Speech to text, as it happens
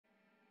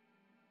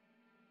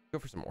Go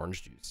for some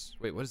orange juice.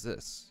 Wait, what is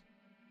this?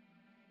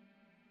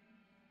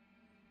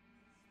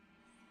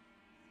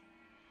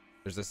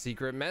 There's a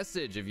secret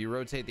message if you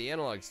rotate the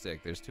analog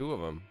stick. There's 2 of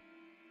them.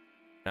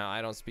 Now,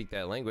 I don't speak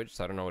that language,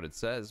 so I don't know what it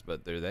says,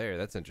 but they're there.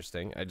 That's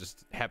interesting. I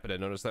just happened to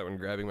notice that when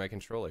grabbing my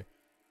controller.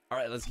 All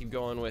right, let's keep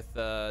going with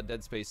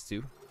Dead Space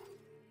 2.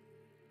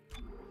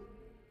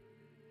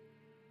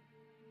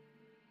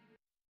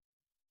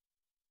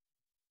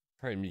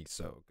 All right,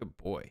 Mikso. Good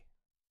boy.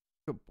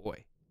 Good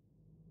boy.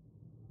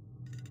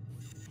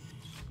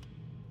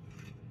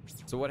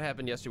 So what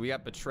happened yesterday? We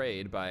got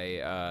betrayed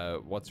by,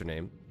 what's her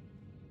name?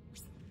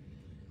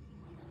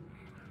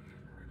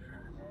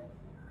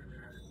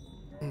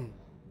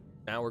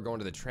 Now we're going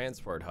to the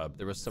transport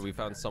hub. We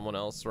found someone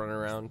else running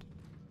around.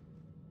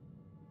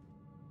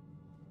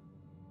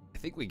 I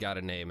think we got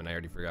a name and I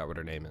already forgot what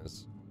her name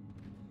is.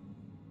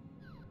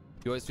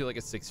 You always feel like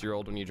a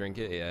 6-year-old when you drink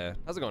it? Yeah.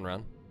 How's it going,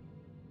 Ron?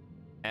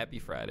 Happy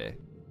Friday.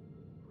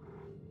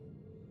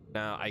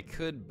 Now, I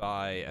could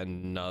buy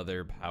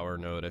another power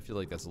node. I feel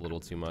like that's a little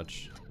too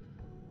much.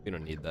 We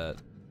don't need that.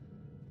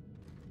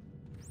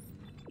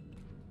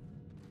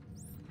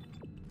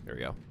 There we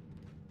go.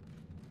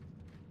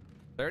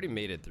 I already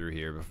made it through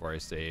here before I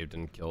saved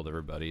and killed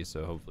everybody,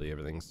 so hopefully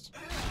everything's...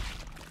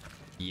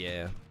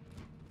 Yeah.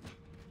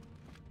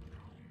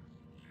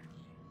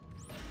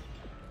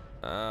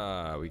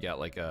 Ah, we got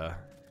like a...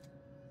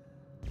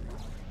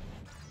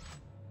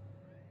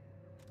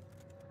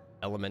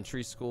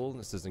 elementary school.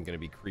 This isn't going to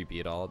be creepy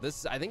at all.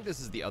 I think this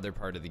is the other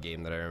part of the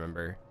game that I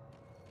remember.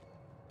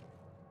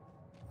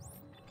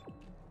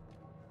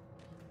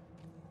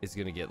 It's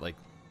going to get like...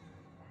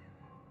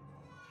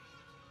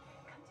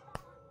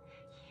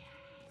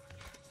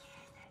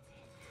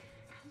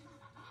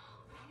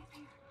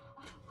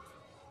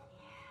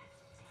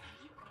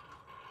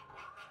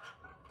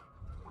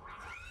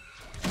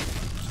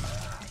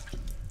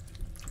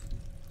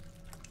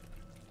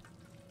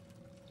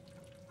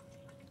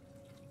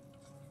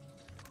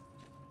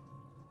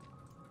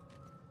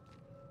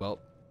 Well,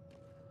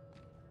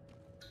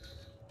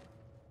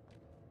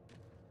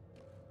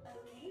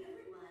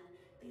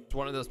 it's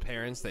one of those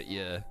parents that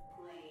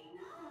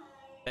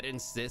that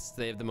insists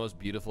they have the most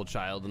beautiful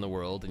child in the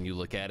world, and you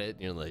look at it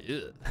and you're like,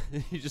 ugh.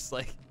 You just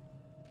like,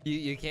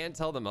 you can't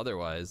tell them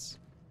otherwise.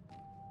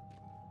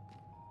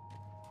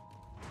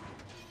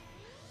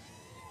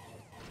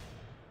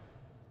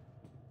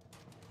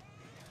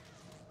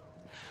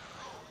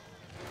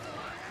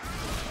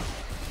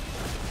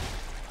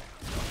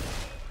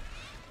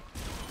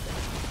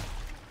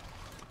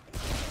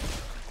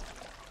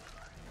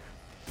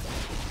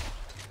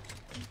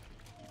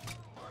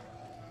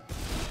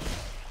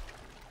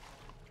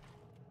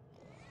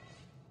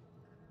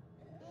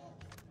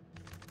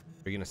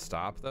 Are you gonna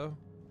stop though?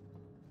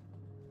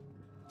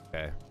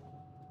 Okay.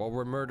 Well,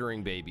 we're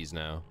murdering babies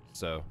now,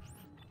 so.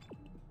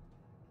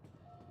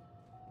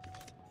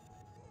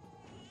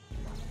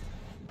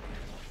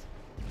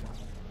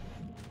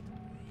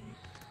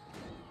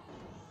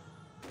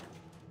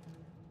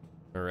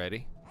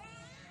 Alrighty.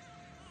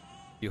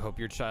 You hope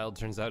your child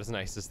turns out as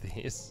nice as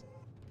these.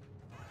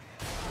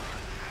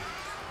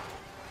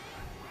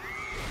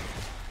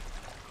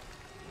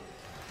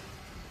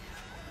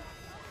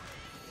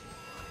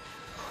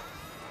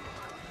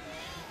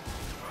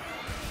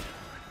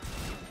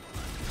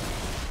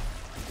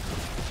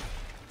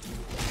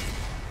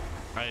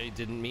 I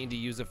didn't mean to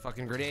use a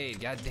fucking grenade.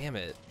 God damn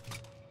it.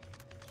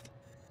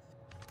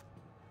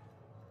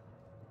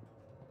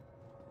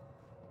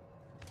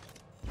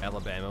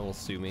 Alabama will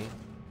sue me.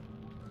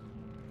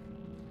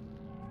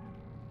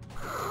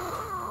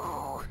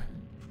 Oh,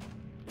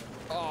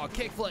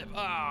 kickflip.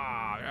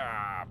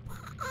 Ah,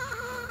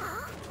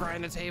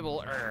 grind the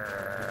table.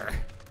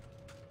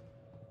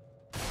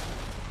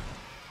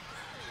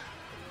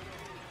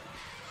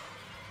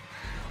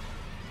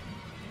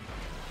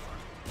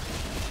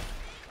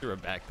 Threw a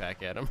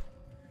backpack at him.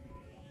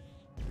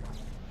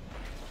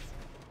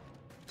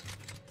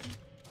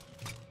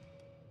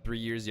 Three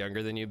years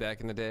younger than you back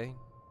in the day.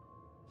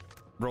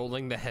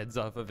 Rolling the heads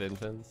off of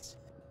infants.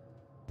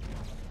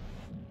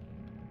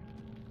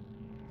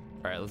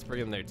 All right, let's bring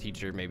them their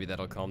teacher. Maybe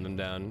that'll calm them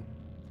down.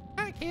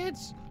 Hi,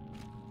 kids.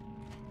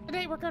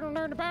 Today we're going to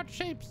learn about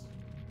shapes.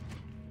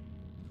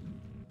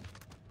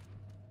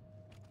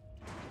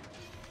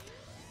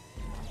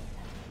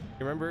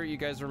 You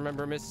guys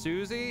remember Miss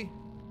Susie?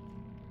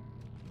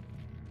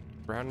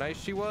 For how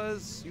nice she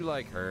was? You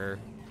like her.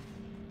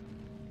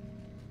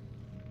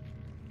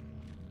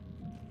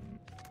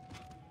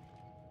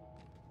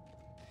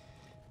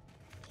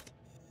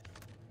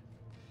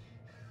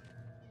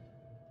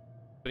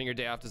 Spending your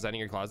day off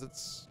designing your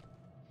closets?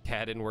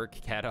 Cat in work,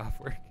 cat off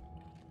work.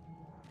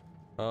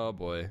 Oh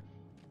boy.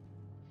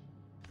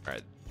 All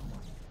right.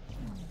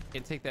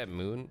 Can't take that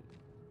moon.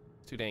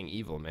 Too dang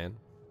evil, man.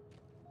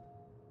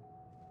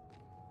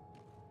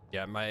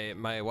 Yeah,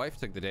 my wife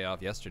took the day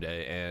off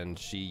yesterday and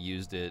she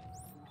used it.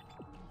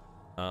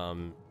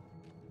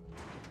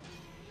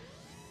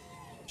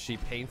 She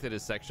painted a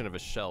section of a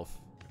shelf.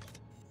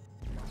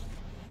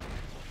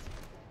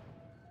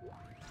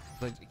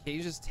 Like, can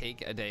you just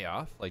take a day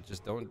off? Like,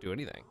 just don't do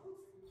anything.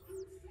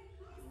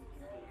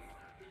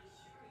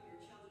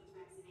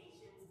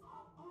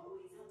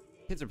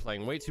 Kids are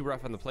playing way too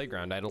rough on the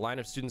playground. I had a line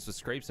of students with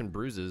scrapes and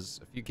bruises.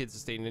 A few kids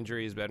sustained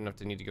injuries bad enough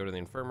to need to go to the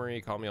infirmary.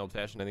 Call me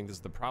old-fashioned. I think this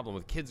is the problem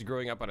with kids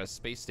growing up on a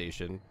space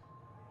station.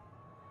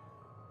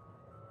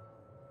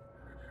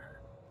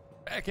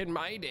 Back in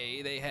my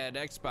day, they had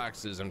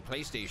Xboxes and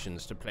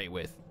PlayStations to play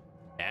with.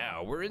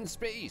 Now we're in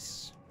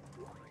space.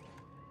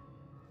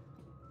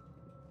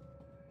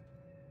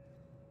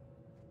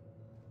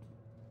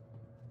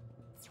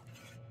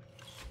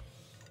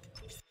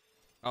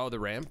 Oh, the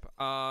ramp?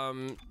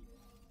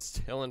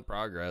 Still in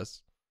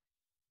progress.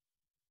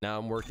 Now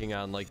I'm working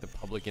on like the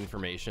public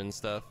information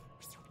stuff.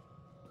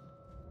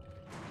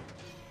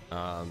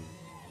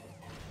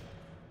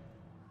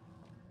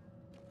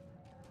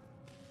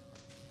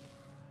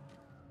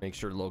 Make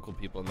sure local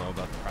people know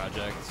about the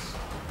projects.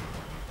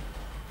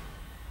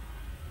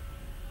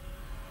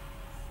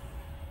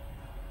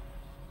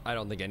 I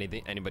don't think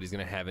anybody's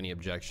gonna have any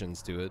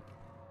objections to it.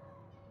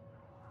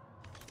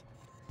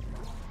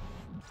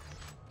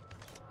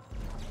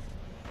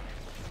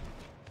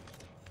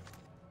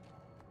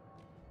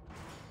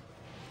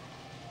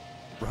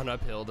 Run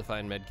uphill to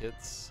find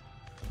medkits.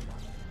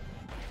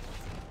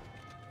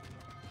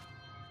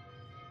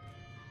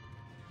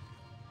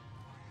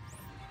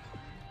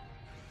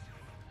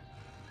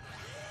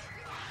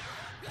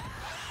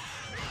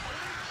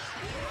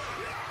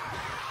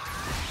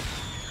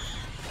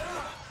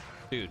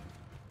 Dude.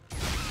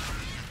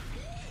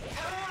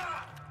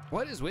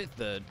 What is with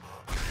the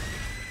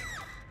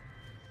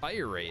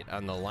fire rate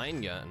on the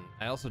line gun?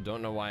 I also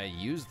don't know why I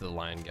used the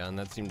line gun.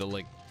 That seemed to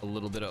like a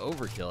little bit of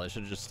overkill. I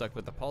should have just stuck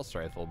with the pulse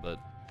rifle, but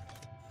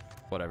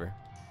whatever.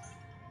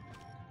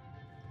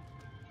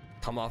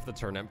 Come off the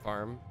turnip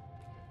farm.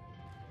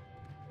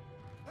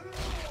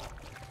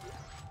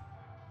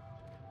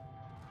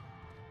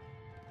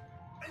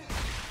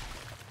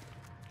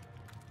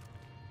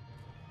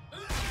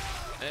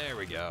 There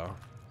we go.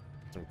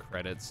 Some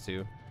credits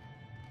too.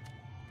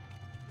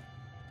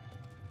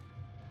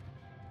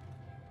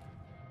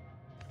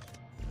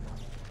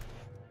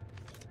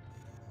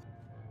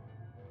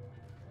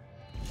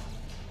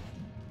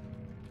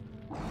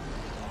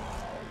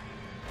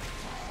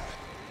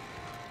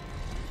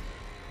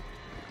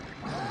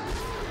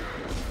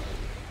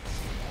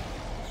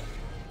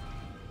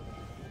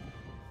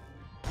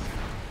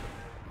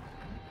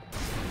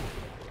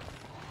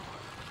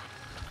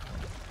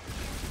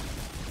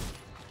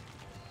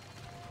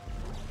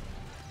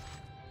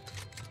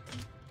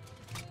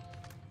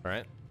 All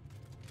right.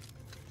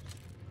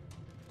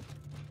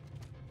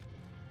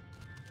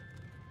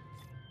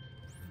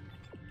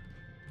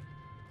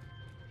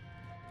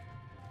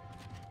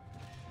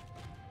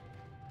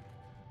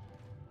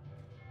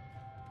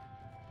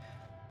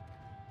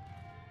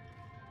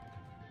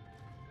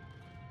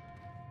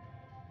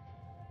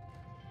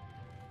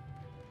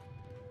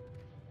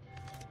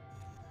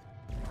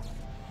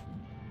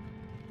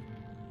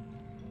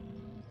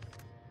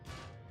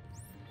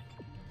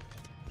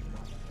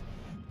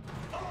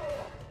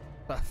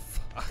 Ah,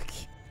 fuck.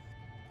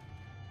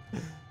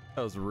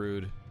 That was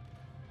rude.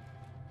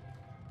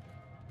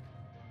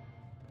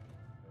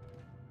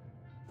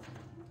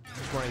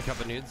 Morning, cup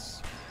of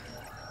nudes.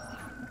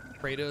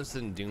 Kratos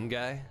and Doom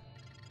guy.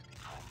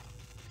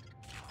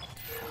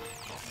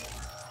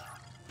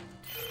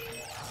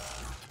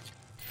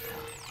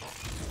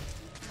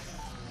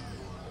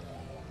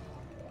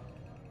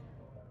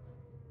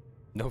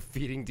 No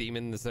feeding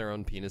demons their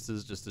own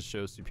penises just to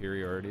show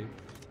superiority.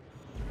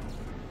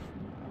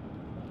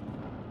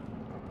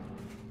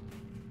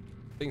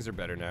 Things are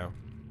better now.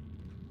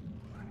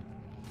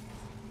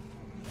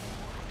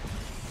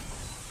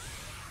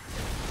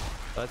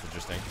 That's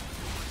interesting.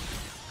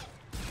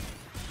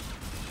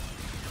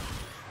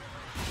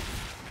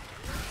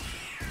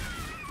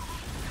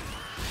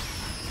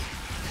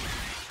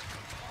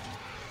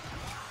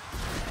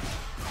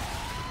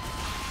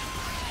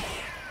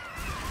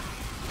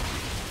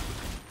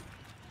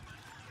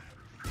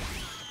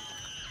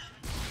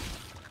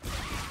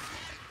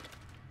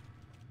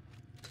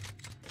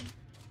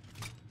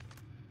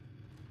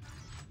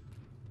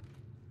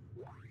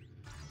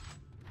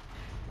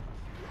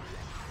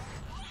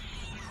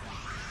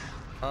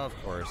 Of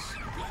course.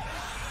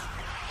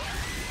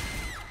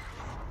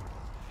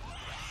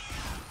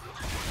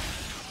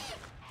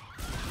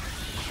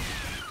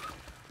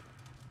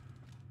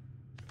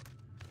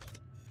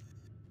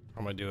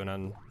 How am I doing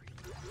on...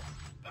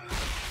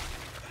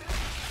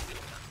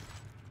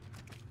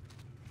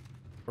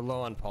 We're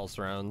low on pulse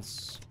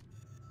rounds.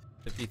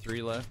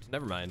 53 left.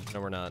 Never mind. No,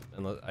 we're not.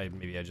 Unless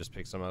maybe I just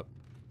picked some up.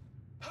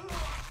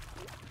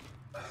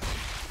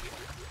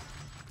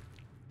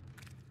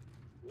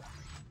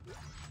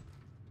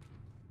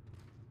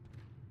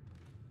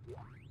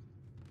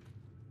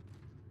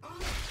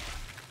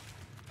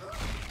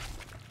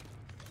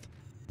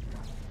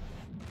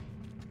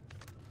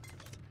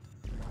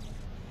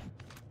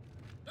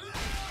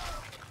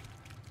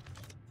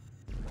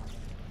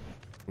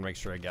 Make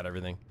sure I got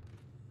everything.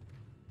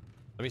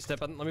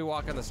 Let me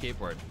walk on the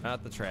skateboard,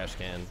 not the trash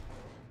can.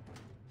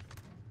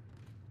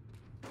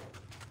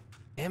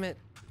 Damn it.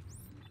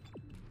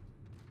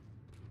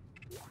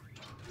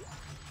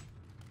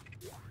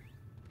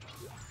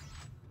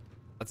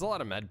 That's a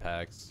lot of med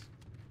packs.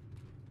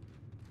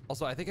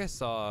 Also, I think I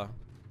saw...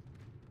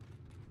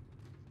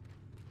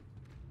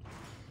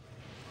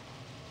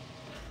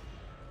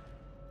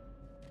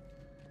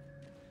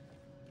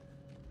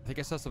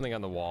 something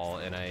on the wall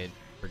and I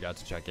forgot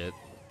to check it.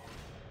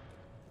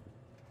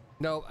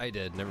 No, I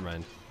did. Never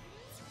mind.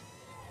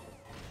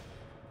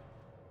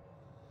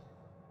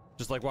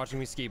 Just like watching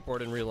me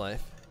skateboard in real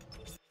life.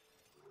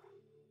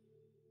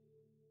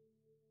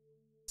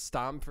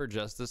 Stomp for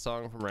Justice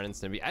song from Ren and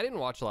Stimpy. I didn't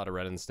watch a lot of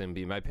Ren and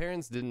Stimpy. My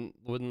parents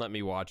wouldn't let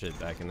me watch it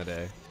back in the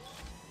day.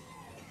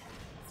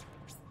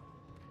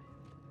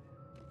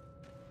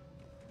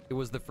 It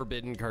was the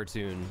forbidden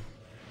cartoon.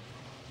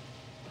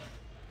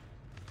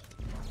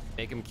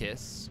 Make him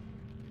kiss.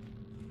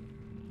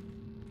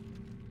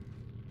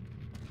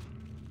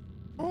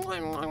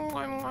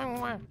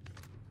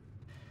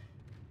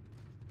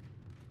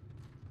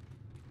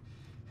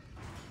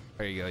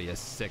 There you go, you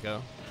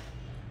sicko.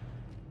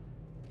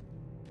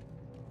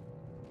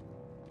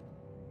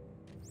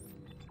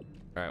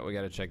 All right, we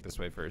gotta check this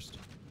way first.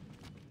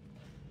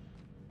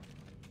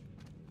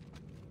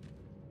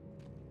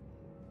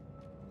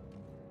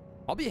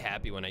 I'll be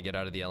happy when I get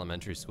out of the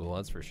elementary school,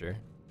 that's for sure.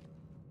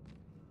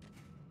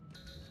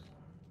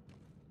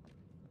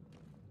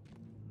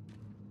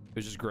 It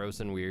was just gross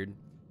and weird.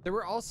 There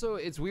were also,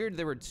 it's weird,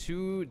 there were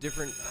two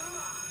different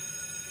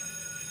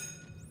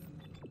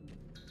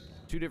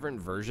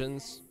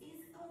versions.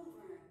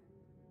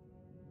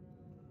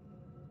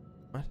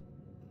 What?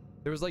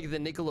 There was like the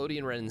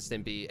Nickelodeon Ren and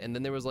Stimpy, and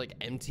then there was like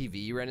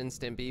MTV Ren and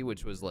Stimpy,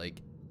 which was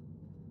like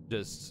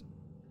just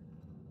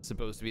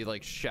supposed to be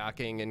like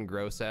shocking and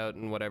gross out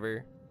and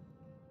whatever.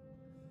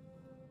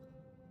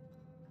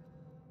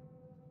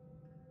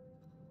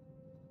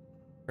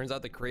 Turns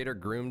out the creator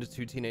groomed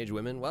two teenage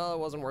women. Well, it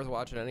wasn't worth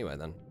watching anyway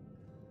then.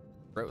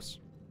 Gross.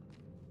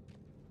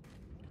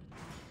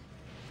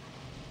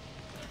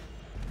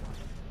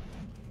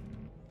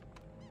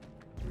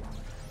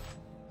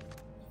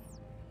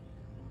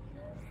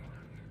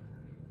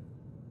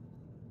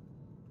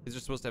 Kids are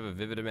supposed to have a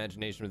vivid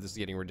imagination, but this is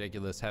getting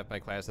ridiculous. Half my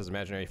class has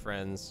imaginary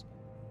friends.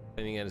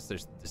 Claiming it as their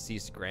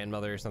deceased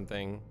grandmother or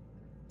something.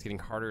 It's getting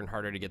harder and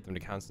harder to get them to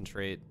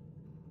concentrate.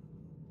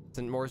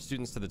 Sent more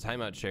students to the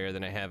timeout chair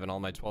than I have in all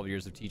my 12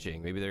 years of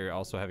teaching. Maybe they're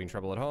also having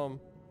trouble at home.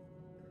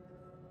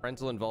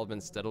 Parental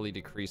involvement steadily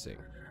decreasing.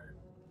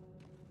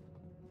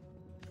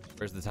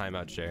 Where's the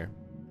timeout chair?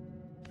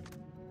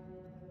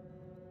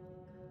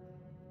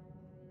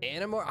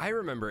 I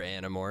remember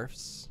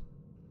Animorphs.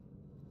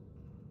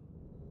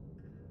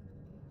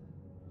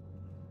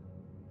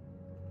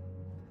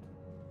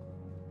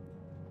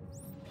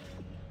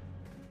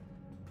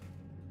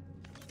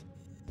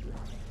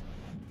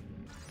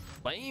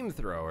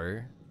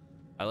 Flamethrower?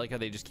 I like how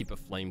they just keep a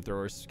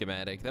flamethrower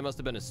schematic. That must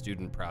have been a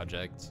student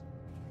project.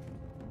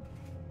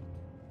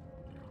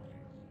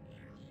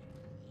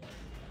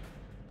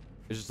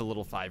 It's just a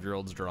little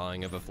 5-year-old's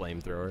drawing of a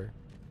flamethrower.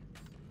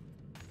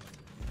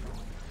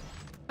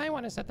 I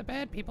want to set the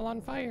bad people on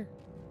fire.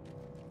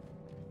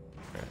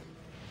 Okay.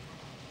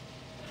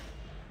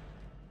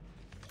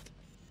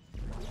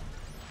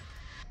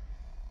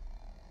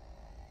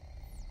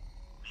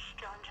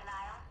 Still in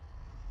denial?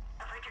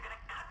 Afraid you're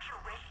gonna cut your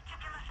wrists if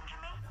you listen to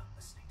me? I'm not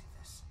listening to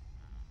this.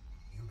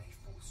 You may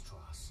fool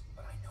Strauss,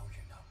 but I know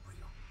you're not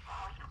real.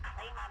 Oh, you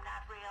claim I'm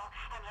not real,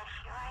 and yet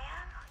here I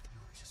am?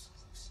 You're just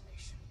a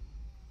hallucination.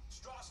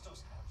 Strauss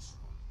knows how to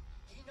destroy.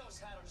 He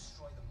knows how to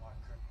destroy the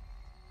marker.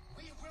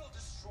 We will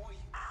destroy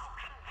you. How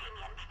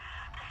convenient.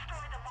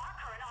 Destroy the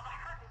marker and all the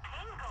hurt and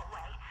pain go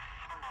away.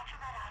 Imagine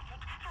that,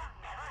 Isaac. You'll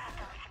never have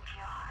to listen to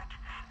your heart.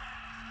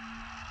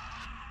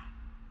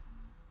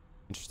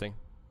 Interesting.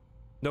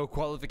 No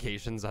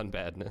qualifications on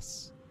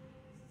badness.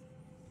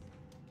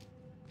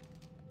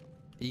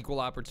 Equal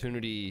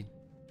opportunity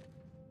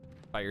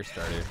fire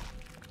starter.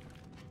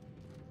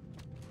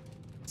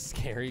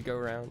 Scary go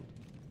round.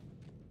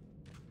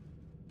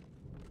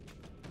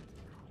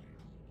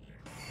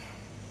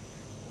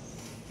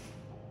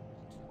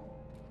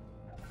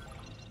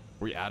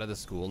 We out of the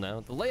school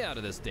now? The layout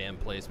of this damn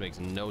place makes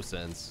no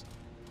sense.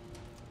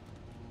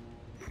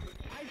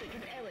 Isaac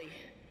and Ellie,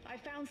 I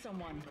found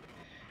someone.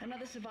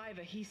 Another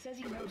survivor. He says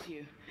he knows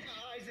you.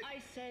 Isaac. I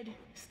said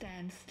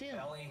stand still.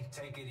 Ellie,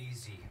 take it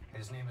easy.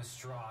 His name is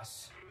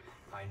Strauss.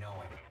 I know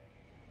him.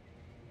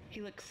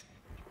 He looks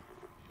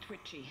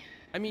twitchy.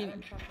 I mean, I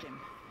don't trust him.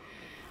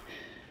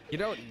 you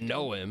don't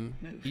know him.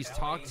 He's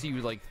talked to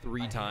you like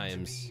 3 I need him to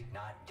times. be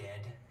not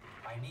dead.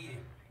 I need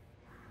him.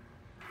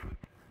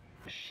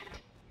 Shit.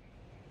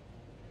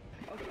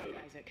 Okay,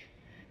 Isaac.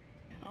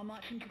 I'll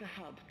march him to the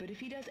hub, but if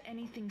he does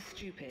anything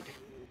stupid,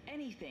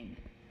 anything,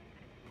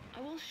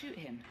 I will shoot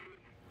him.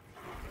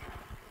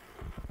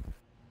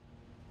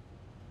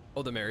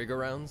 Oh, the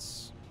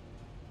merry-go-rounds?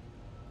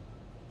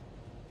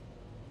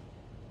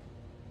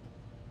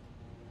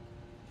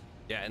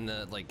 Yeah, and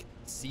the like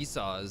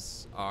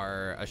seesaws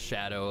are a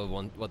shadow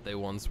of what they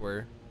once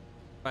were.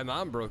 My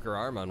mom broke her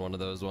arm on one of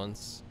those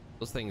once.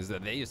 Those things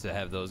that they used to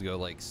have, those go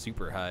like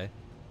super high.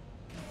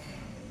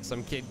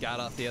 Some kid got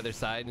off the other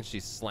side and she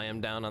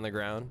slammed down on the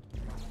ground.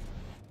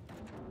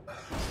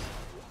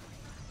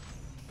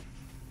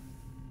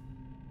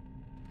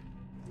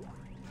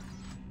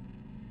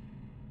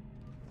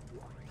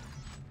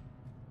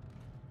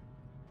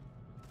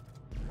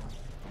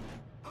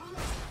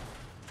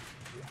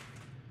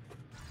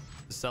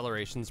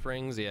 Acceleration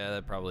springs, yeah,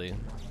 that probably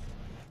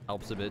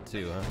helps a bit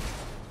too, huh?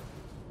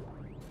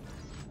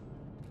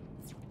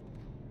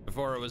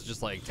 Before it was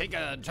just like, take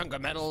a chunk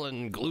of metal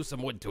and glue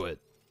some wood to it.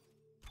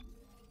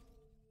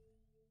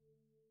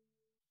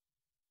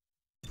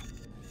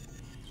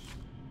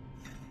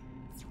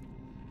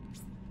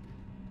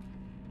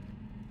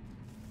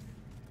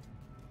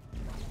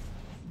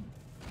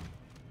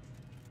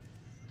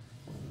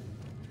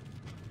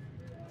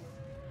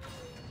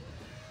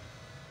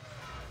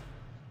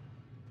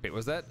 Wait,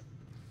 was that?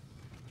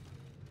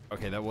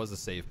 Okay, that was a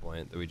save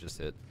point that we just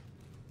hit.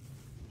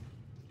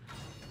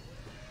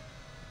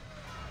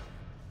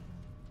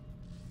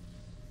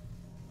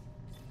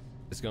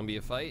 It's gonna be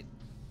a fight.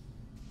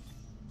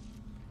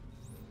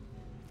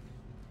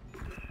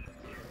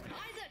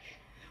 Isaac,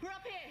 we're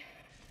up here.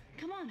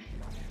 Come on,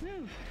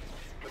 move.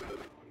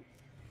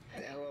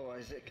 Hello,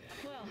 Isaac.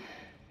 Well,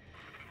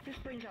 this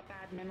brings up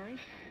bad memories.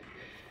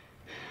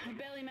 I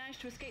barely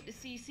managed to escape the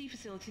CEC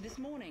facility this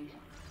morning.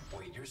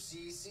 Wait, you're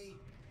CEC?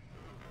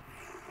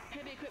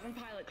 Heavy equipment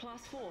pilot,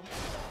 class 4.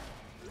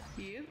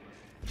 You?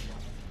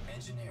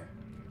 Engineer.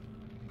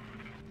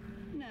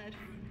 Nerd.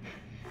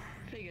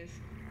 Figures.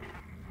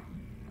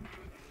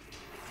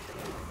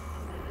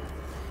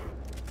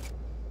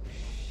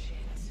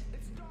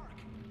 It's dark.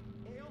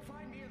 You'll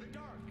find me in the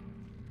dark.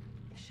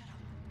 Shut up.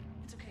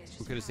 It's okay. It's Who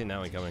just. could have seen that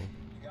one coming?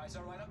 You guys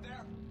all right up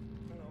there?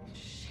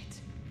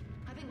 Shit.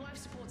 I think life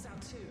support's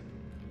out too.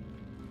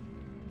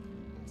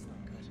 That's not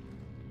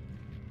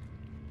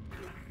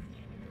good.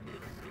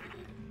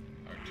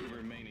 Our two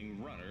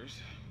remaining runners,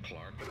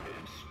 Clark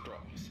and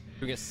Strauss.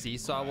 Doing a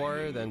seesaw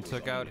war, then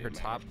took out her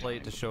top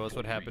plate to show us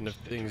what happened if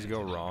things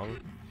go wrong.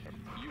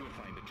 You will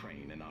find the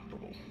train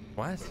inoperable.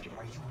 What?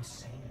 Are you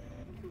insane?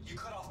 You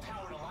cut off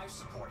power to life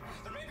support.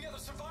 There may be other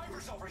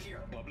survivors over here.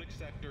 Public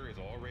sector is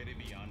already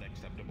beyond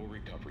acceptable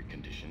recovery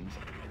conditions.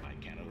 I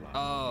can't allow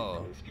Oh.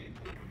 you to escape.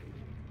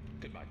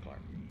 Goodbye, Clark.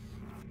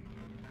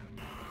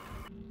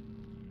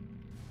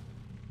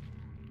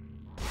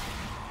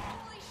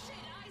 Holy shit,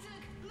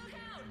 Isaac! Look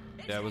out!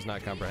 It's Yeah, I was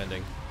not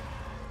comprehending.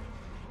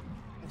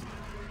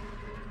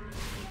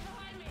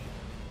 behind me!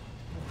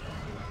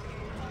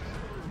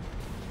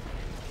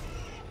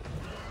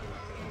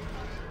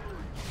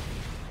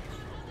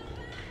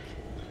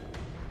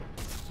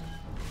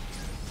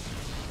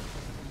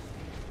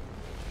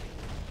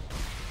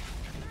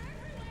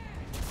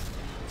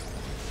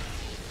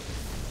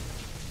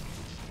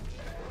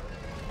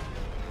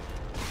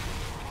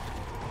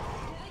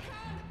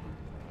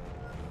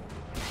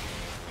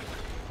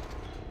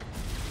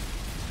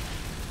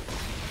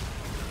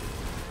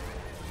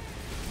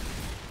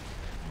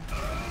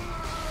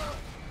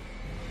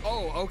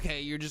 Oh,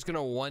 okay, you're just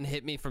gonna one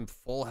hit me from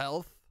full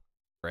health,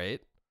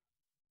 right?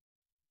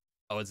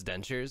 Oh, it's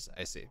dentures?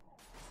 I see.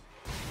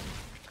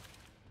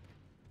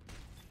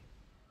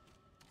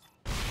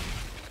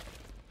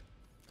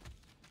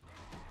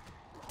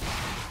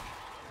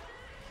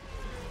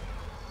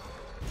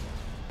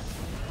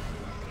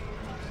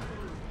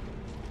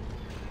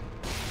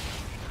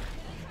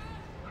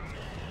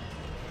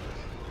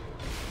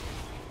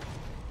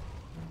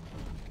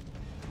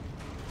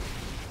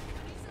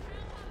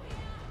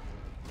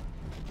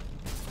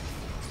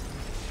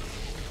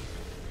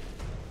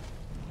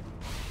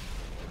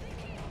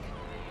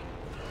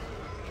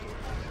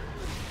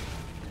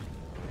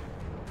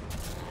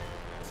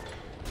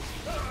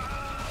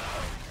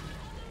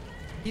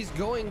 He's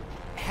going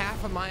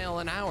half a mile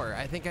an hour.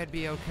 I think I'd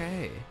be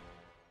okay.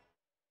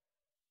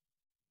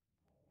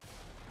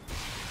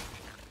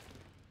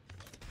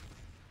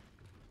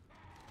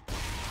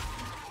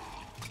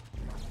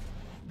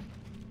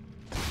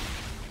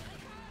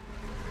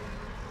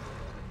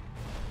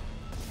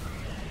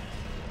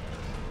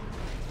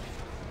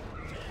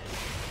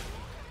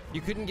 You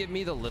couldn't give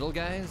me the little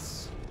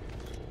guys?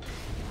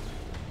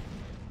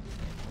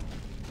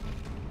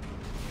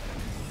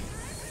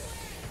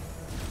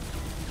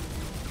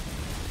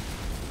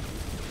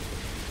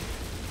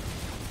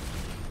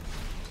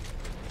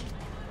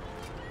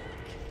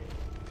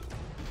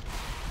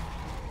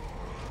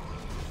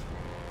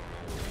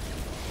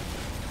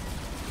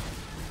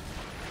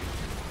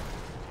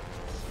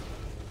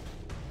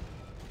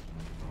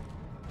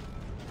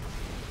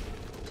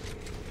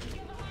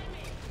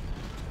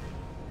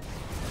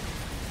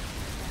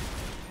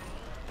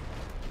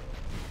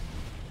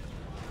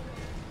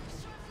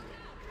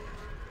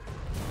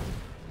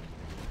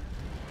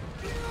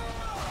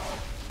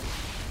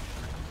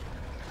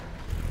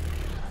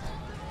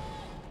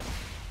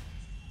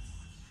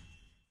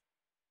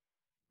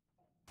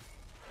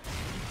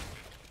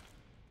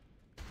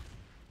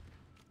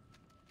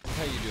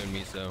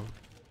 miso.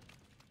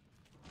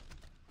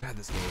 God,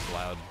 this game is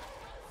loud.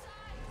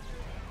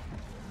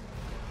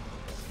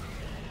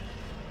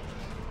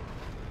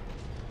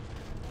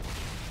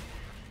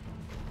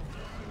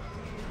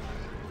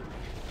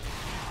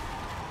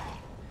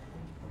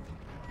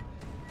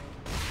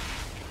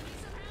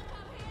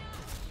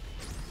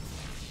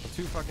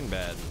 Too fucking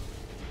bad.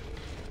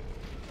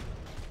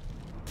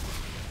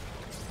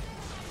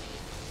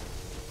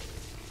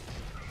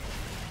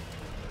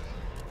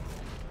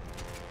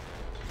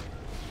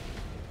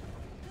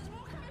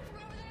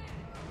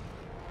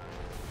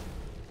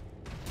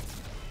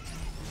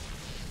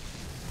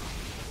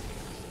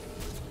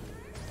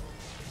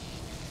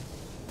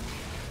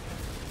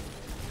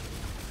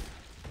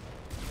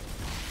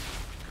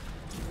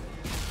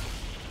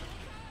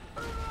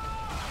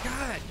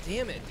 God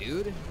damn it,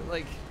 dude.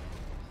 Like,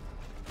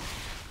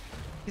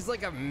 he's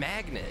like a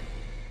magnet.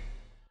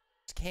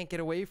 Just can't get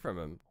away from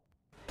him.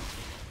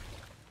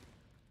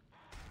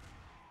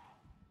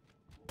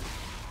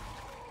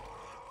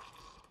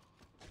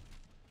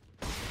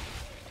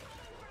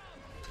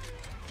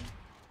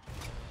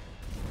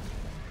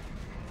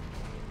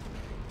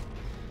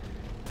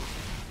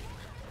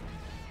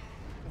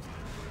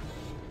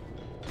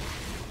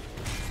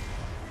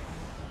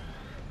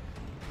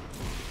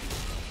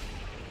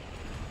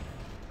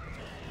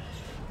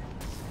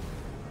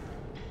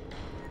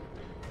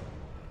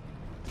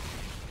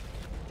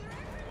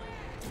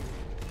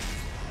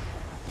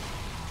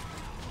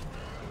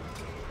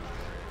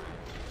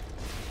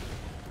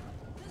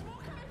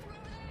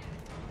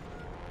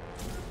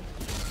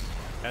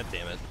 God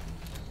damn it.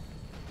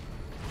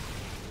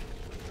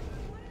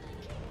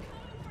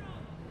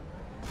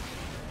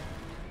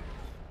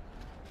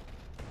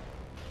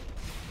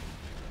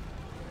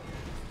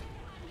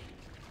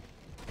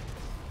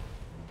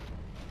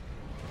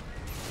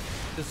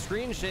 The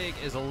screen shake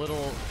is a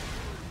little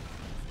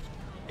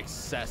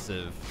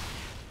excessive.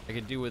 I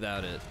could do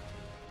without it.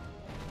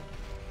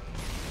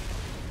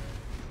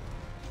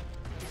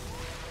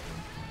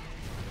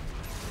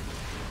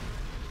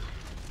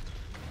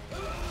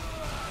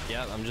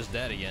 Yeah, I'm just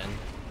dead again.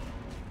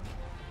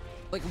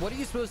 Like, what are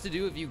you supposed to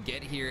do if you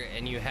get here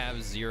and you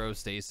have 0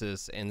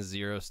 stasis and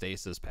 0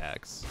 stasis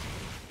packs?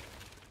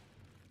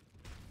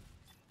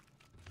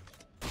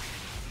 Kind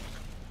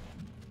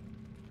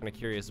of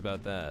curious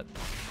about that.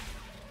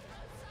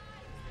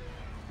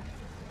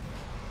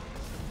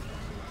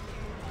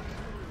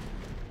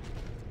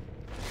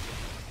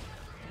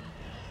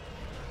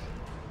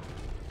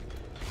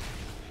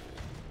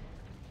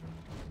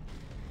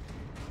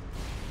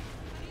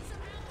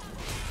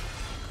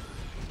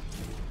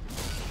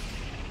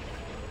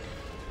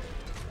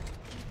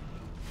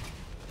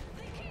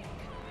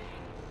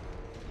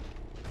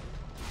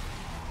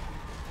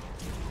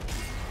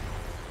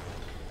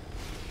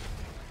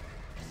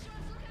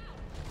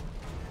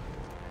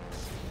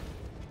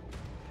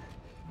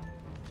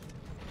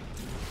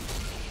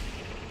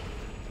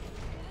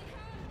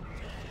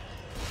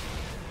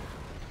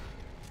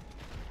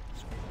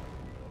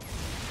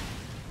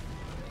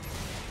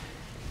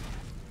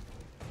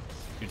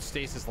 Dude,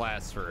 stasis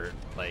lasts for,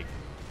 like,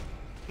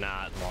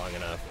 not long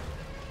enough.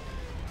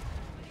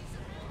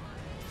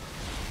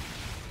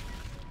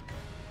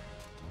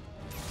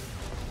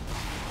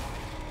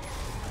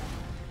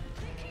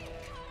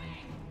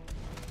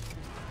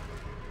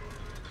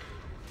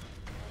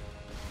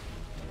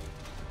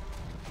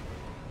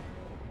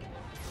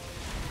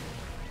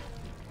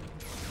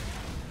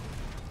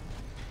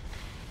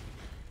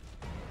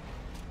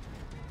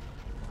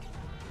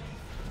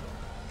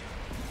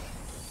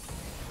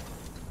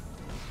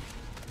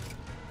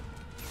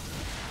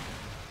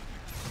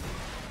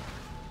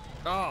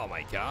 Oh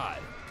my god,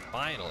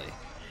 finally.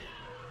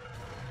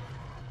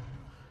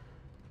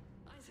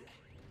 Isaac,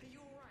 are you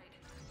alright?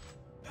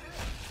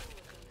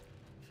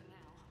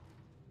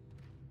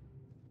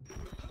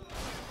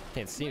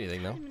 Can't see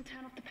anything though. Didn't even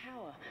turn off the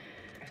power.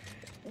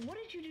 What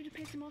did you do to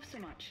piss him off so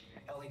much?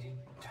 LED.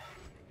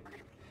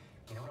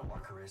 You know what a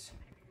marker is?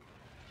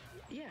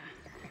 Yeah,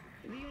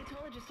 the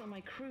unitologist on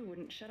my crew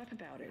wouldn't shut up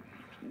about it.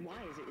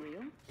 Why, is it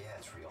real? Yeah,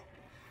 it's real.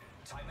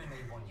 Timon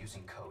made one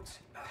using codes.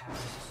 Patterns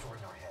stored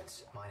in our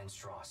heads, mine and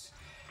Strauss.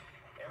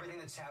 Everything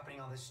that's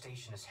happening on this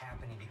station is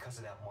happening because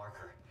of that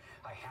marker.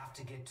 I have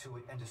to get to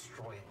it and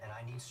destroy it, and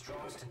I need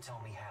Strauss to tell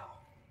me how.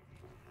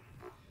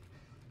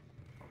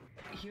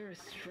 You're a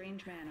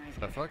strange man,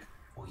 Isaac. The fuck?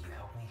 Will you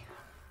help me?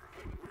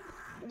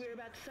 We're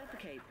about to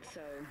suffocate,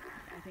 so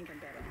I think I'm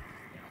better.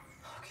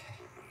 Okay,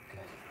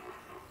 good.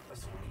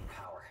 Listen, we need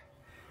power.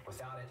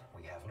 Without it,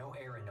 we have no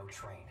air and no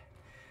train.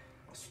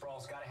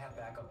 Sprawl's gotta have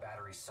backup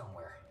batteries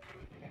somewhere.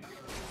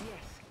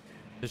 Yes.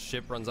 This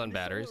ship runs on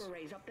batteries. Solar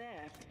arrays up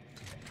there,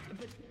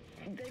 but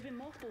they've been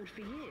mothballed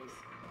for years.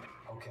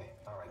 Okay,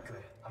 alright,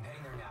 good. I'm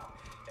heading there now.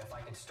 If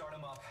I can start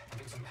them up and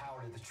get some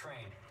power to the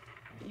train.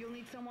 You'll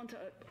need someone to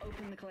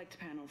open the collector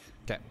panels.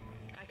 Okay.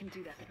 I can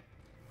do that.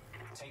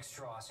 Take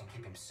Strauss and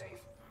keep him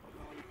safe.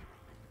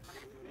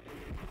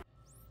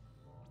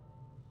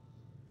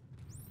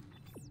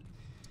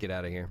 Let's get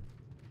out of here.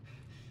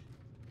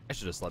 I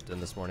should have slept in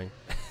this morning.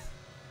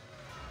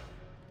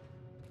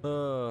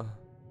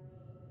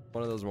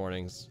 One of those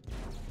mornings.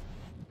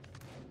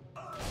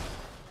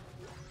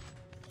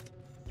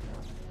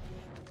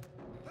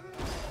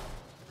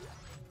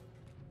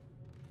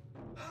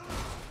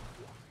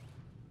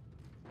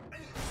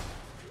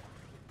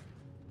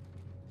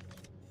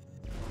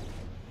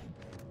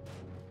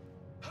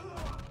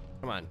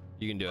 Come on,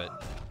 you can do it.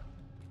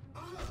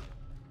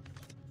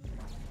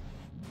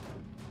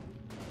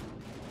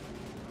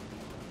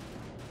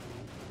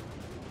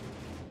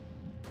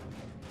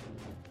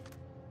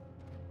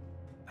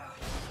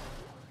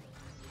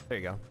 There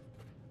you go.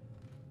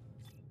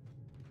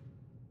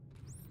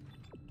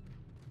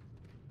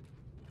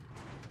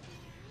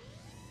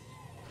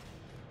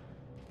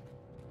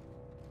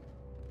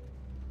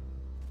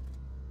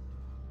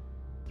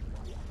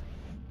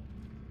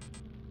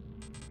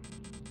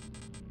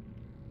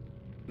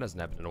 It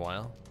hasn't happened in a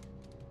while.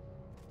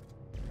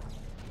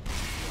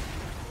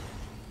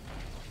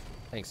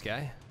 Thanks,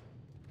 guy.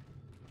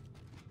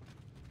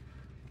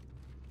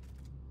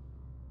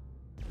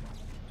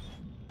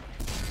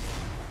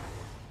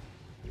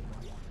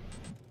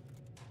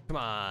 Come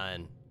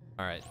on.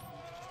 All right.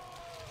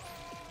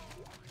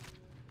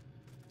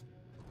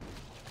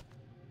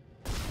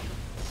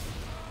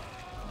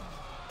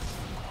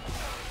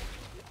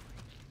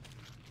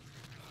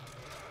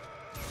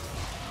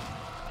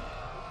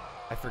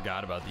 I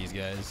forgot about these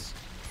guys.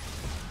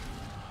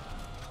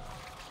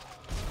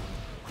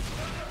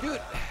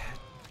 Dude,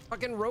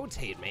 fucking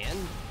rotate, man.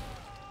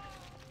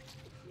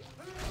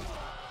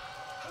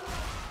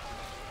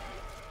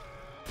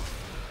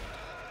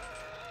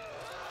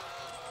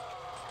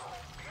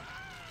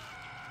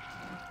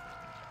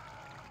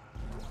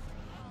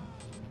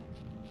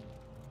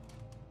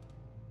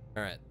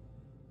 All right.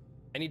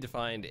 I need to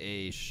find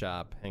a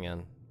shop. Hang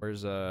on.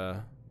 Where's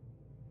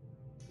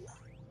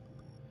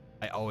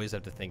I always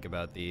have to think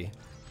about the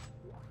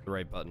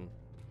right button.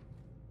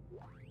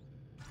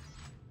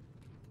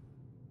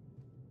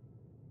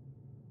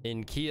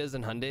 In Kias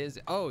and Hyundais?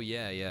 Oh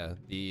yeah, yeah.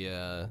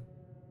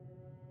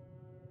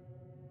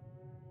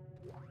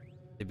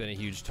 They've been a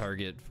huge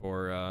target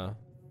for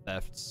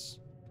thefts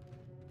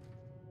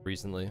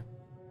recently.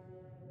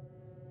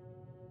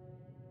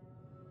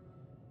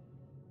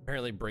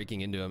 Apparently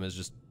breaking into them is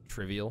just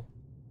trivial.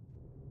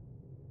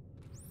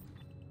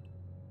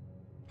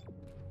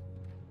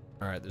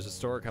 All right, there's a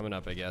store coming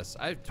up, I guess.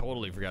 I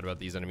totally forgot about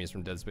these enemies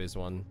from Dead Space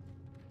 1.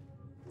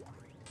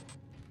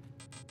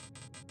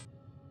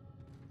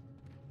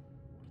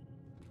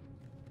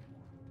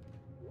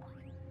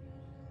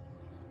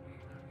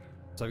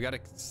 So I've got a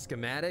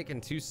schematic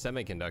and 2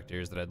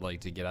 semiconductors that I'd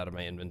like to get out of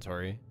my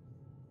inventory.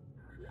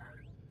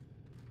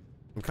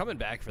 I'm coming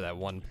back for that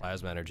 1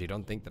 plasma energy.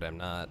 Don't think that I'm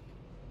not.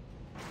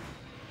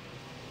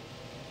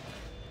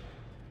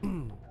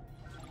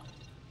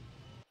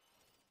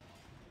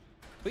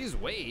 Please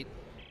wait.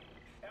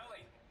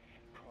 Ellie,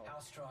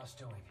 how's Strauss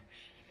doing?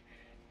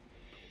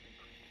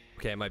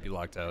 Okay, I might be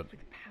locked out. With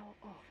the power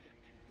off,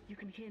 you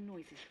can hear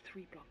noises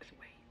 3 blocks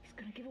away. He's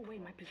gonna give away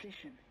my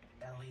position.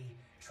 Ellie,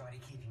 try to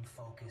keep him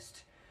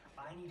focused.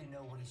 I need to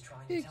know what he's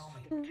trying to tell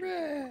me.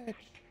 Correct.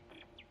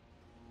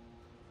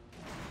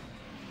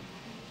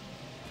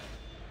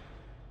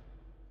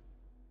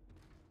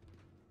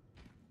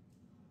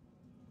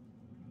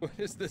 What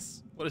is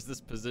this? What is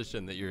this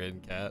position that you're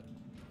in, Cat?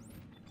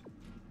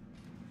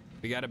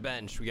 We got a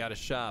bench. We got a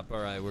shop.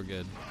 All right, we're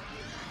good.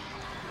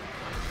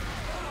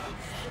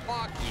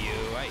 Fuck you.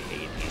 I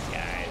hate these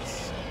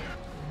guys.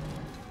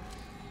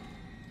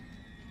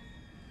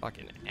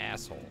 Fucking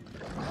asshole.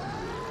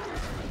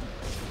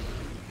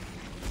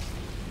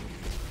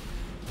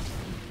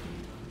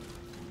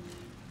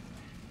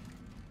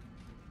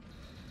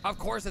 Of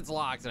course it's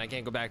locked and I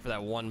can't go back for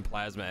that 1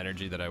 plasma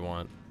energy that I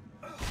want.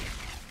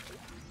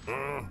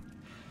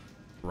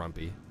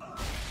 Grumpy.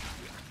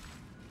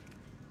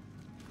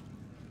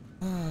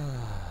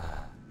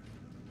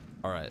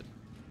 All right.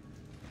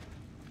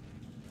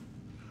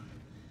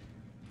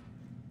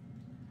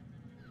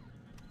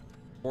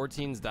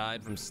 Fourteen's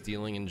died from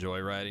stealing and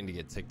joyriding to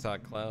get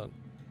TikTok clout.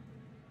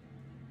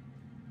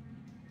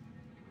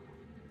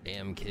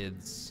 Damn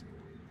kids.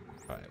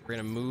 All right, we're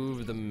gonna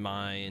move the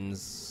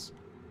mines.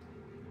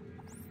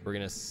 We're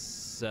gonna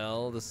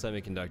sell the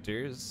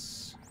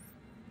semiconductors.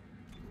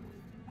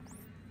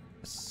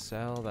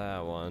 Sell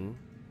that one.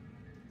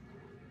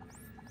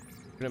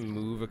 I'm gonna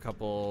move a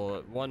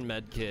couple, 1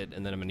 med kit,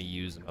 and then I'm gonna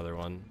use another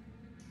one.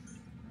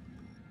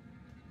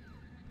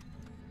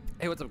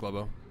 Hey, what's up,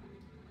 Globo?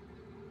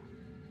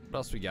 What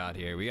else we got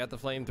here? We got the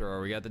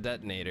flamethrower, we got the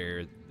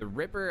detonator. The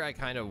Ripper I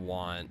kind of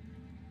want.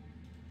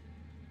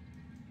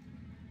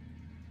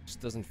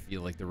 Just doesn't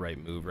feel like the right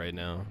move right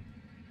now.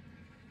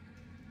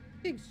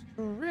 Big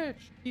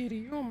stretch,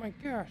 kitty, oh my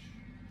gosh.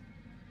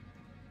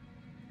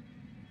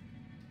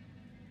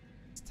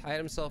 He's tied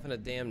himself in a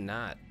damn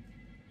knot.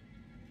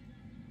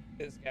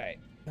 This guy.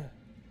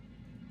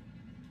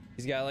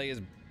 He's got like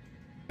his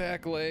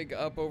back leg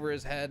up over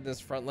his head and his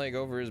front leg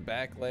over his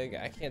back leg.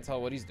 I can't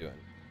tell what he's doing.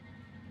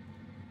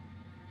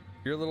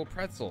 You're a little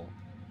pretzel.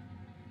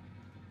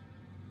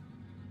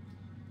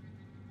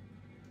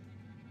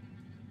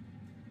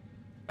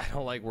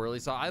 don't like Whirly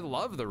Saw. I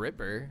love the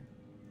Ripper.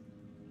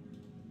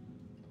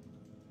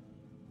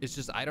 It's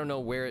just I don't know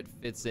where it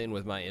fits in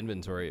with my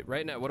inventory.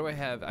 Right now, what do I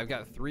have? I've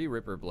got 3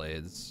 Ripper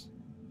blades.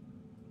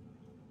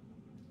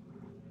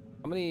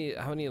 How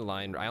many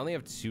line? I only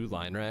have 2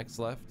 line racks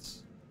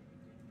left.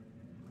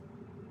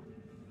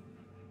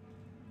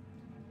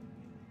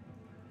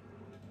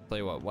 Tell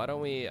you what, why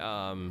don't we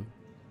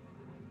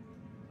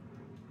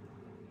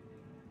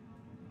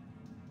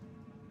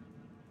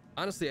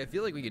honestly, I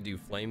feel like we could do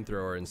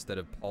flamethrower instead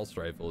of pulse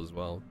rifle as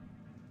well.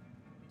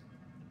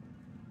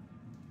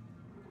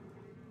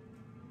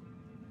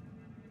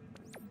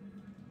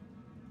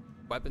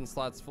 Weapon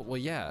slots full. Well,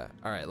 yeah.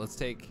 All right, let's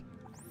take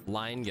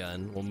line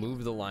gun. We'll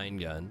move the line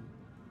gun.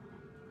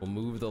 We'll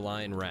move the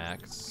line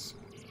racks.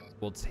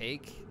 We'll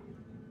take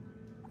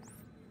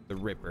the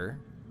Ripper.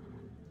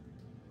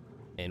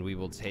 And we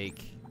will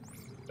take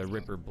the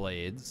Ripper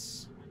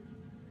blades.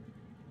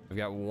 I've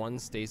got 1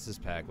 stasis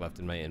pack left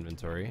in my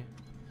inventory.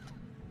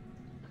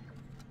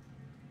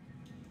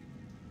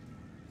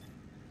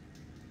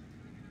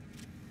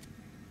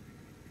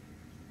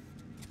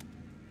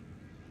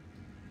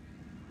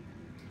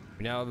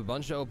 We now have a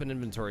bunch of open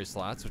inventory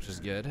slots, which is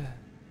good.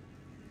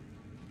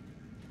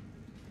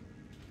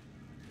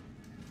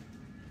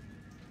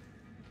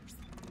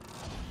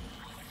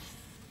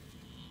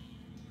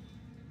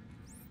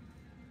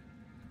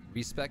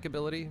 Respec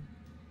ability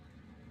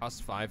costs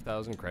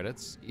 5,000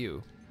 credits.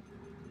 Ew.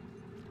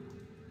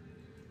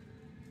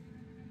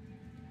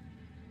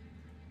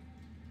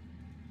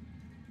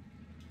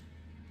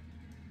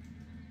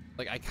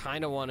 Like, I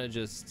kind of want to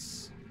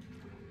just...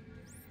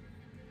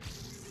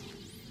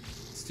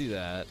 Let's do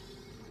that.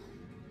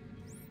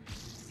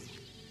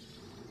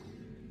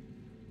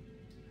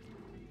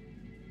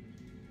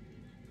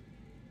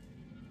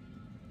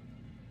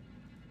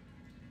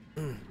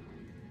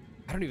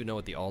 I don't even know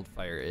what the alt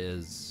fire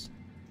is.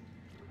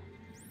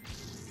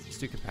 Let's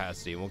do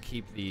capacity, and we'll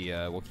keep the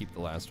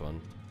last one.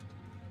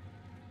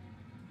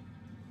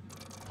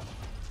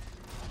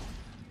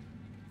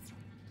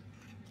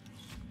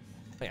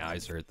 My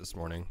eyes hurt this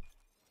morning.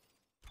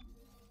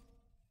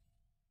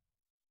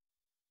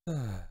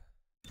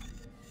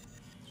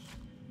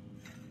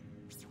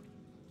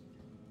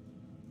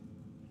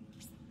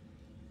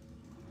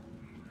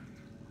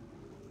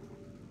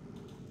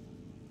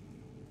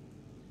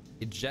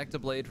 Eject a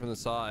blade from the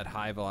saw at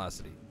high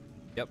velocity.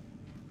 Yep.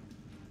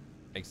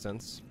 Makes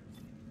sense.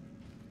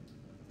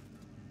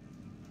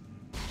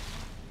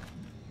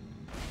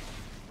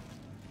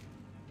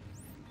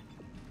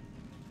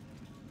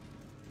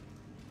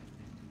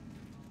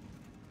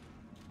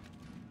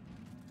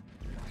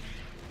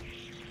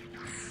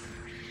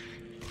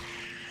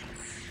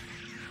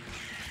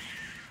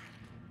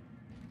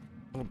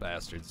 Little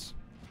bastards.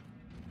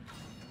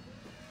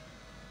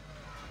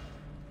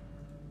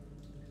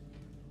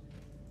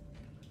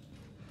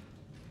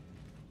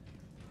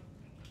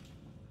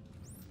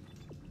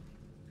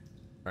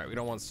 All right, we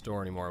don't want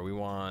store anymore. We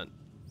want...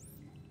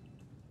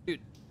 Dude.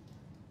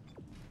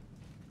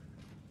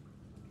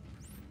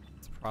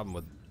 It's a problem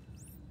with...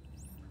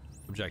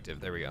 Objective,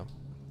 there we go.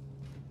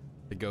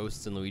 The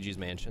ghosts in Luigi's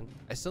Mansion.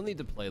 I still need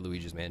to play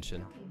Luigi's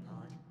Mansion. Docking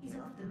pod is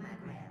off the mag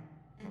rail.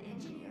 An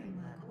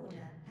engineering work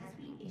order has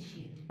been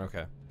issued.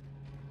 Okay.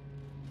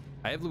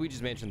 I have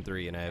Luigi's Mansion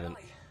 3 and I haven't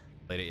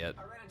played it yet.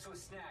 I ran into a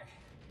snag.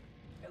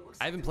 It looks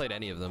I haven't like played the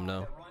any of them,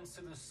 docking no. pod that runs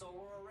to the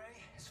solar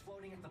array is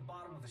floating at the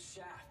bottom of the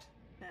shaft.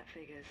 That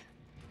figures.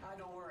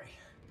 Don't worry.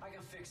 I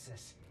can fix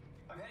this.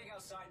 I'm heading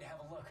outside to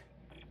have a look.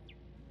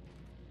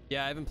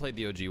 Yeah, I haven't played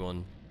the OG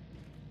one.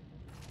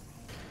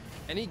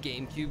 Any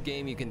GameCube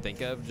game you can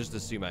think of, just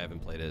assume I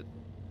haven't played it.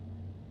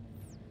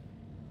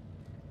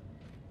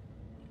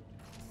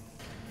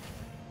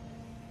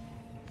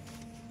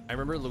 I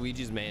remember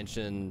Luigi's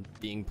Mansion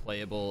being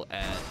playable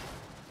at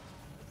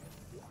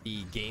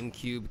the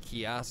GameCube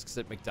kiosks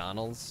at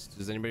McDonald's.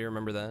 Does anybody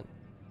remember that?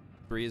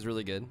 3 is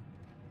really good.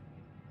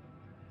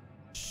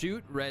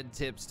 Shoot red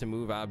tips to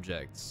move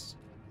objects.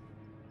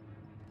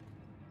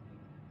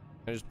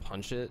 Can I just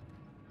punch it?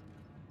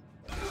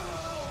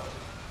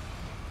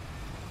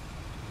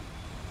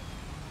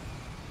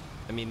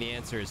 I mean, the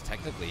answer is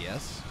technically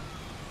yes.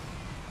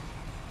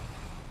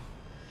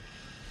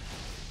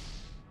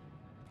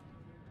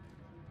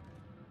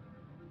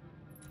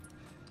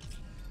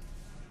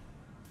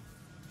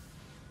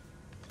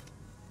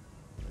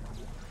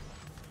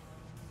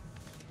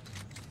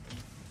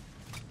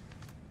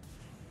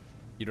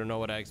 You don't know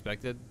what I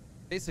expected?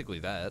 Basically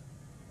that.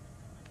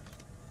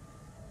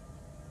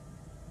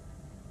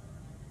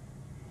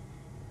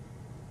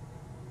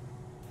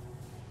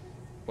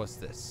 What's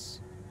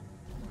this?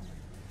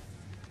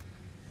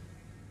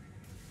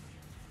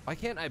 Why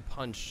can't I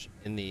punch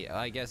in the...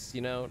 I guess,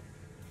 you know,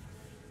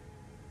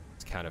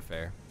 it's kind of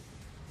fair.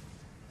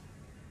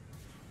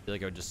 I feel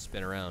like I would just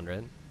spin around,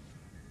 right?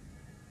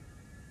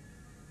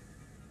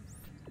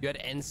 You had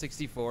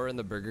N64 in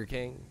the Burger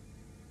King?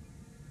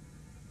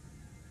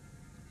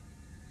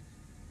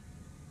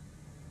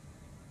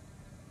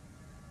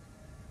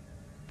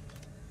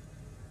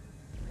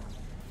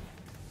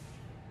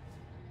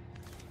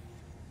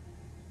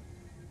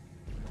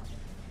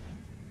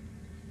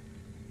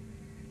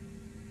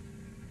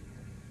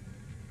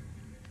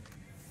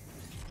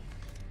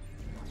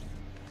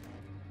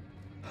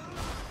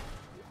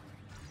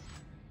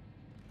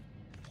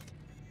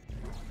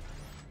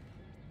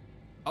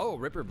 Oh,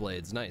 Ripper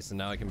Blades, nice. And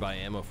now I can buy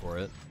ammo for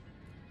it.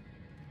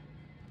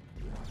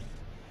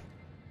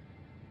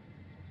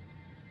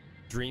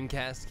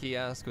 Dreamcast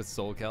kiosk with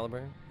Soul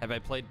Calibur. Have I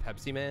played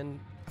Pepsi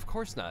Man? Of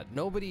course not.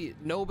 Nobody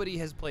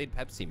has played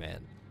Pepsi Man.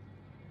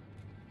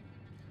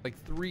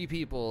 Like 3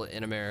 people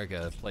in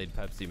America played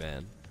Pepsi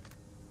Man.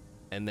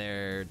 And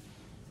they're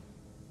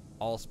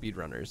all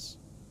speedrunners.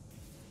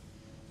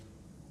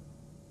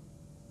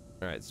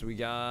 All right, so we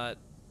got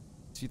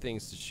 2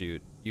 things to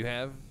shoot. You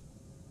have?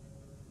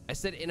 I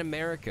said in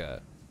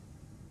America.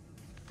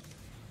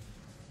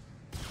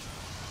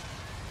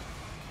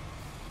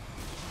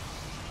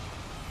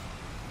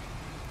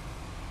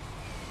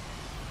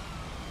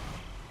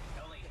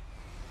 Ellie,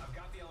 I've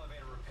got the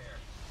elevator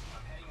repaired.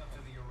 I'm heading up to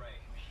the array.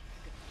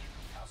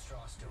 How's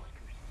Strauss doing?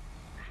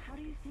 How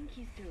do you think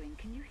he's doing?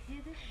 Can you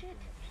hear this shit?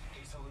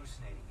 He's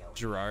hallucinating, Ellie.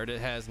 Gerard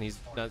it has, and he's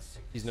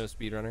no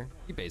speedrunner.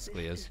 He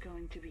basically This is. is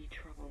going to be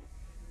trouble.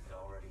 It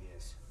already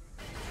is.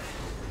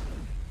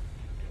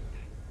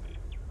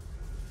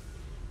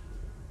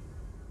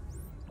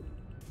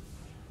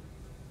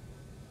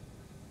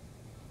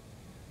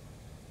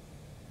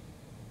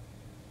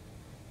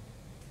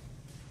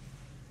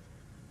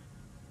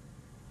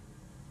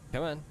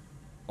 Come on.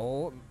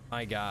 Oh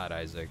my god,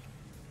 Isaac.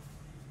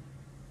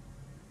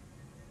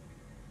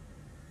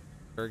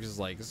 Bergs is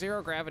like,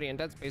 zero gravity in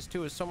Dead Space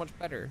 2 is so much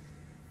better.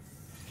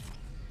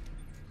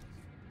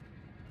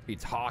 What are you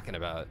talking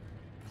about?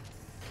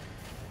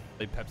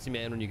 Play Pepsi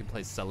Man when you can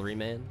play Celery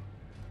Man?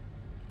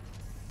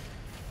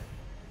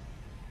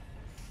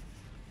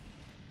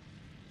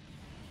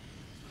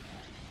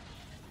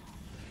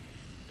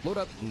 Load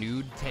up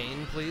Nude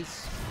Tane,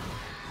 please.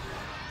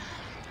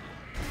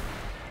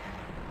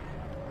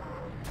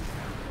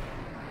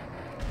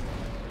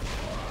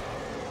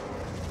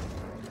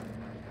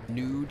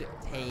 Nude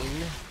Tane.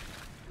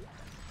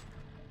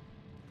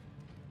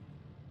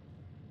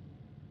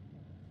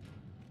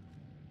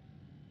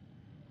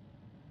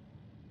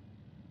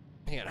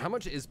 Hang on, how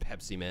much is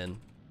Pepsi Man?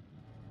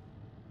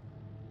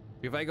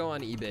 If I go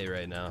on eBay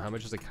right now, how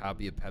much is a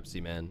copy of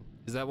Pepsi Man?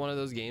 Is that one of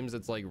those games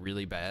that's like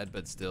really bad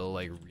but still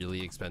like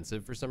really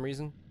expensive for some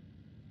reason?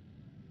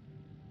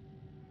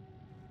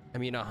 I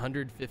mean,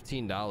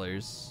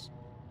 $115,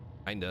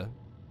 kinda.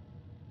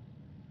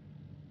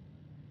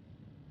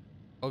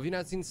 Oh, have you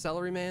not seen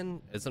Celery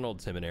Man? It's an old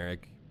Tim and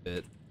Eric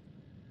bit.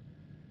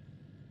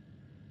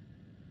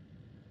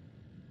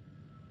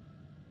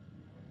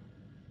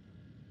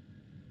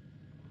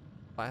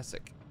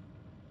 Classic.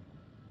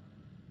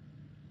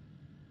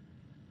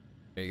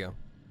 There you go.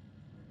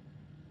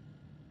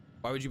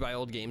 Why would you buy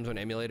old games when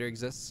emulator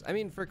exists? I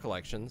mean, for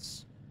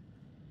collections.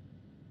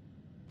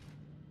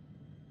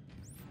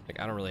 Like,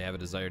 I don't really have a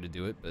desire to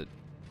do it, but...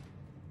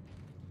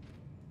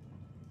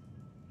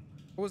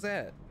 What was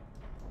that?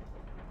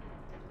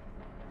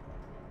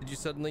 Did you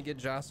suddenly get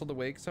jostled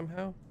awake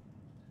somehow? All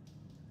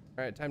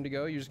right, time to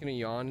go. You're just gonna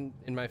yawn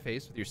in my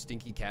face with your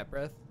stinky cat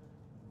breath?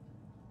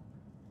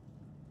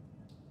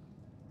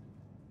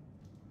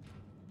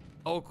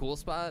 Oh, Cool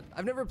Spot?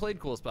 I've never played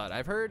Cool Spot.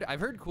 I've heard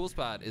Cool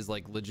Spot is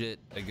like legit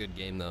a good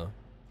game though.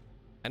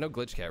 I know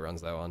Glitch Cat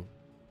runs that one.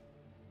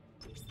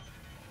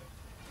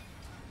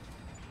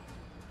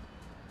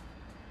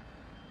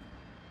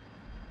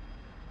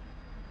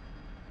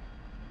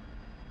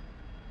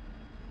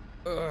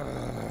 Ugh.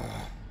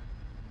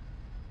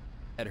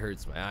 Head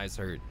hurts, my eyes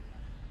hurt.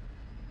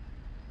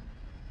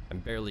 I'm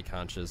barely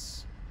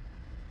conscious.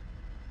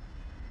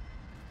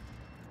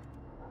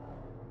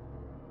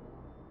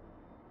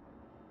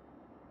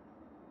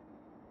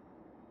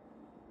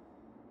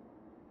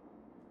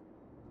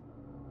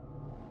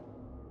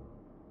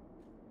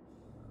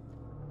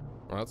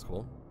 Oh, that's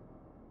cool.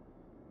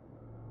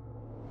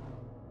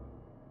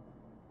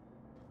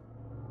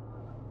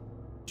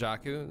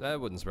 Jakku? That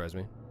wouldn't surprise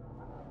me.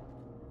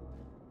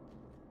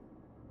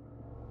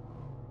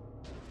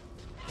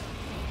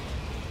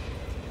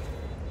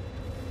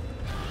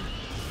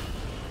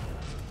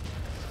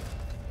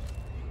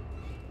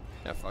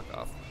 Yeah, fuck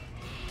off.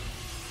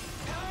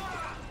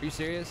 Are you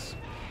serious?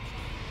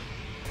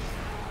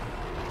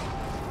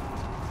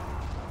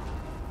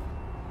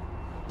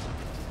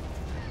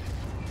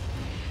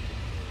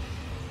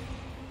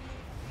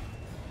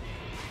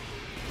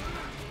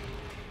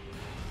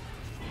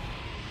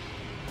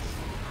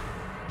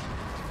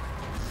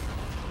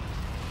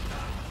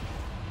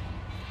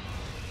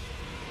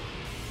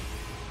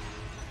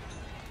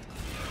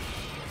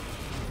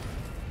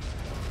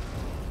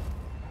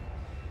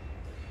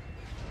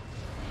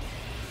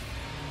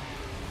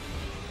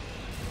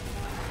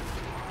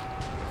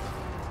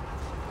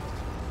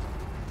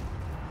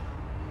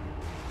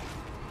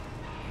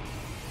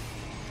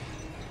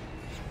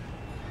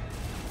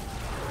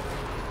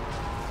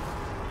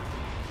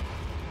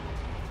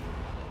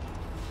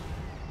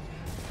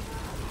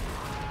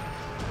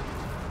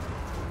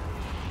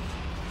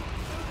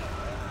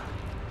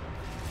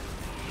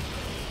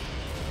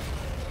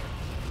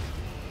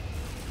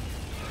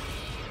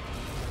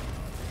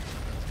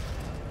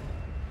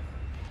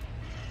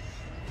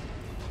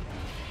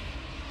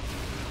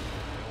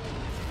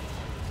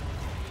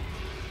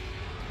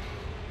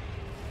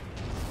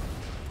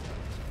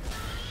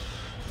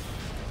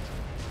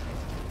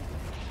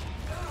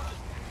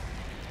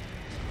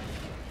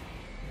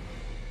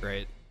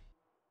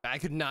 I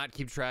could not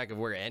keep track of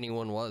where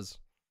anyone was.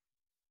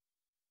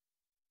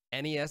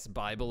 NES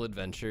Bible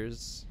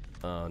Adventures.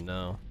 Oh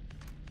no.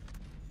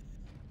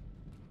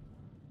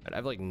 I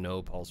have like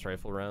no pulse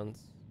rifle rounds.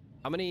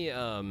 How many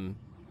all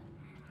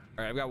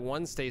right, I've got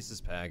 1 stasis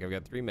pack. I've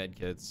got 3 med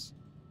kits.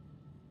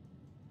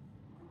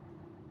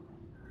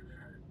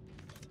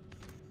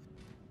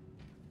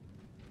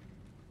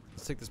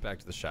 Let's take this back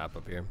to the shop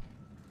up here.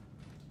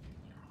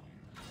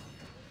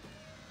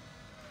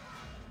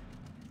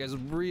 You guys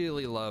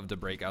really love to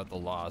break out the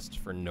Lost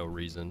for no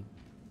reason.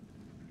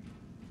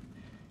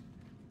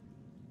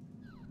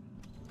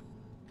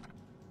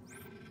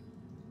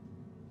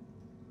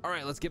 All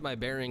right, let's get my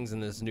bearings in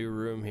this new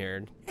room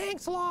here.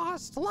 Hank's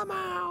lost,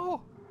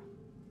 Lamau.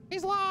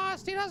 He's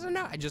lost. He doesn't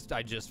know. I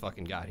just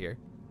fucking got here.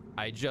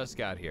 I just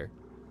got here.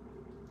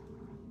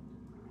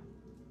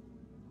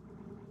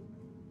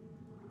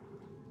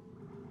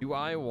 Do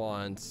I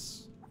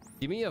want?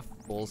 Give me a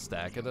full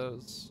stack of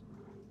those,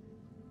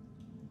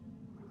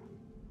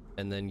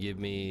 and then give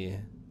me.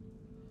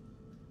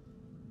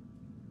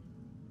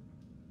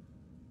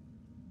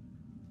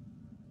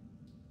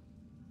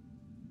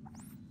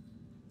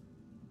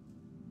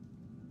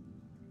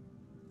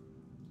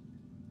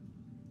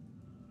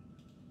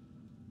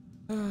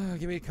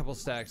 Give me a couple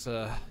stacks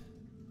of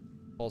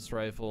pulse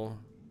rifle.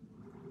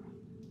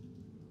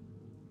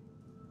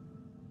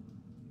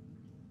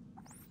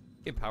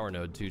 Get power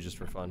node too, just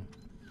for fun.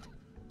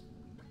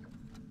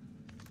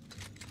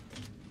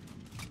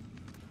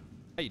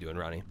 How you doing,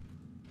 Ronnie?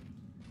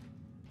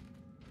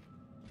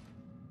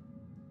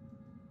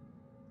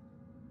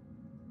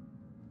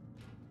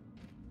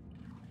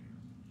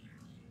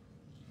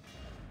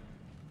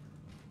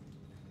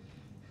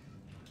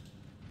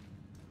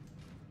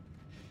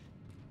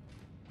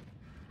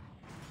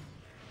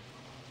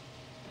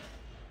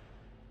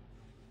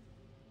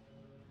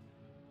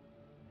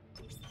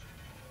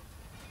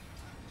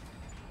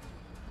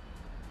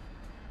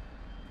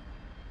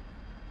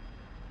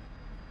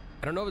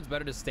 I don't know if it's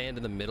better to stand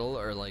in the middle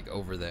or like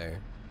over there.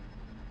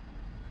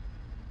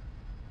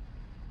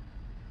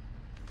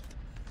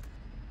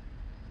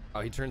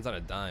 Oh, he turns on a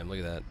dime. Look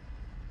at that.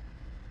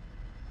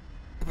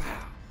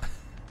 Wow.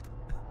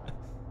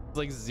 It's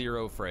like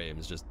 0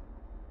 frames. Just.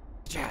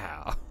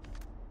 Chow.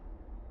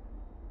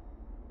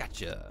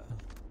 Gotcha.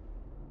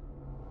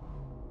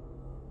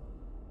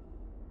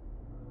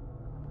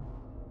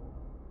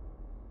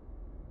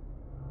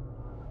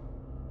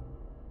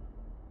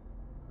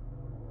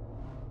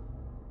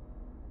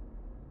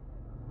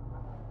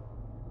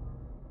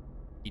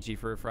 Peachy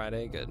for a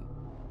Friday? Good.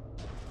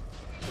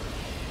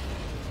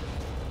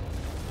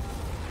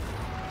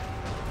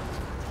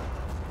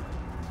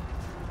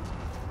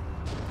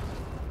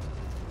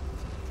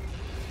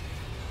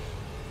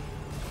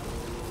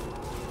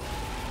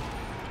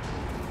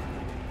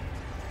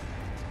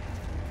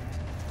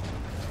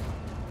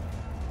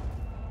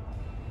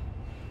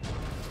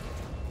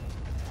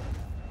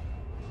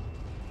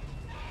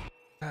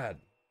 God.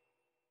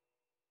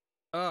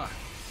 Ugh.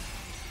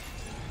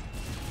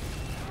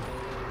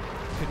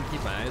 Couldn't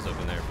keep my eyes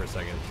open there for a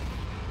second.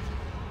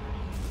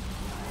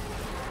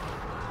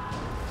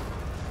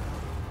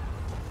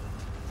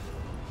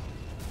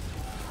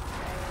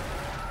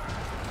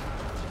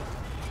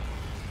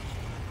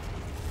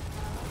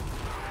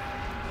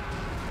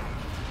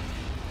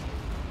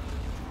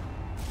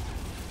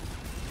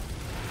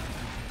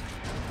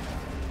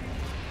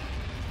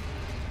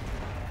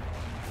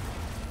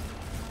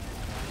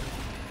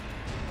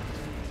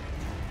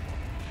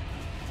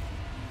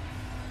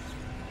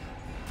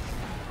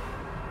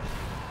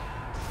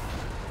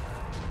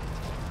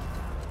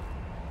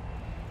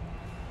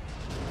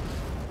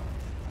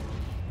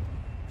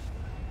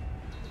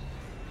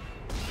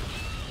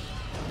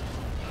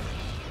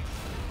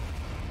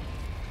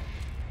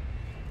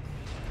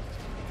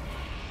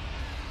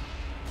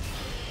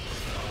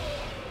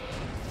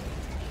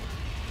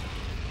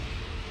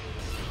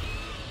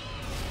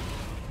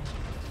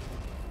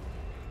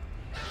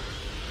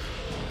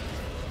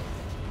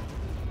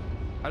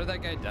 How did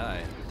that guy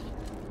die?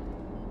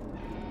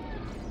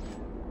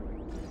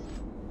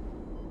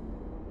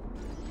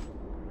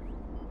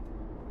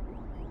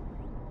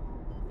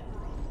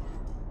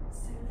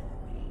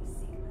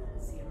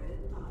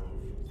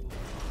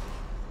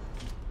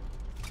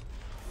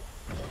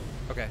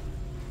 Okay.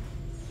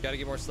 Gotta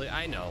get more sleep.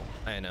 I know.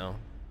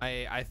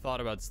 I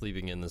thought about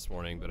sleeping in this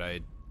morning, but I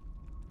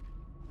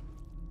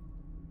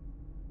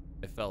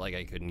felt like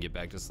I couldn't get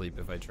back to sleep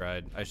if I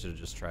tried. I should have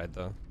just tried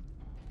though.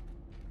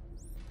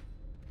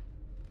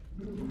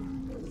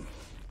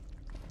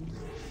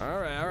 All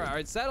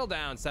right, settle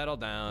down.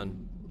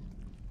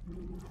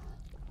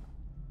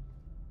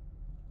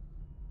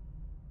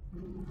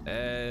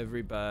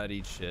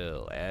 Everybody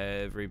chill.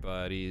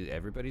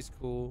 Everybody's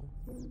cool.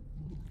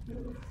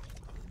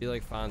 Be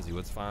like Fonzie.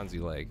 What's Fonzie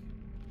like?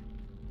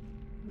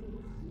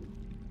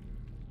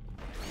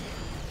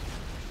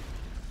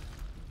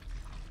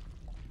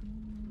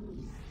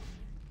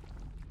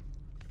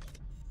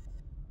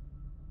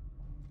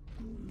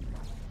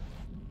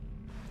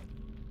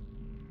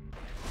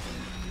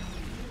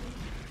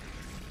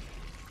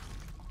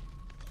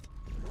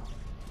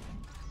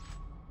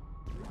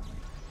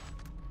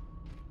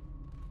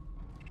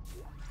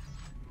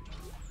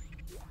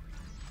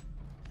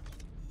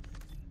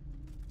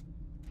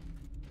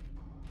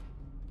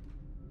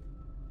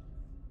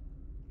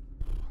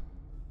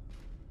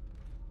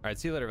 right,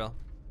 see you later, Val.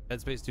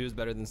 Dead Space 2 is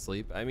better than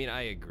Sleep. I mean,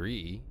 I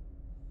agree.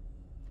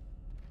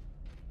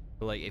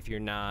 But like, if you're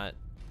not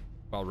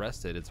well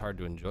rested, it's hard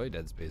to enjoy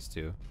Dead Space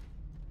 2.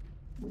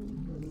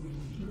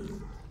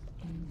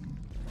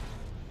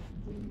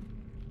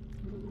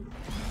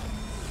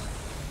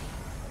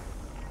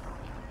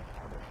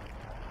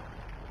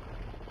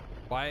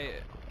 Why?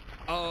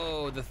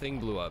 Oh, the thing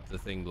blew up. The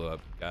thing blew up.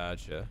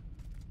 Gotcha.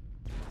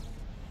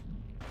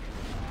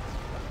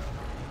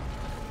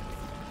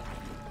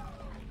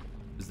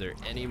 Is there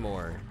any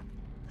more?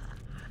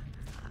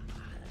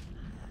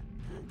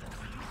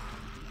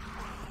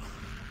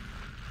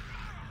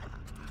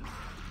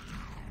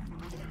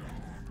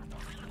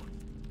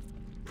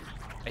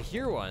 I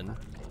hear one.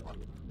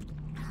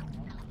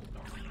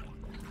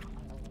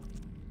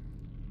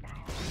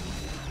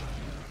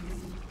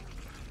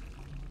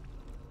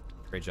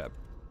 Great job.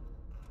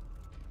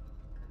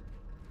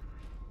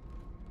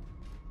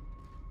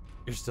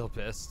 You're still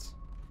pissed.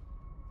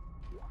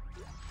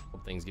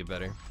 Hope things get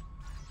better.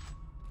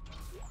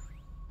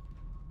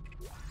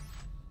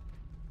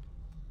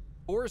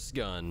 Force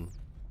gun.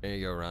 There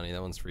you go, Ronnie.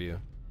 That one's for you.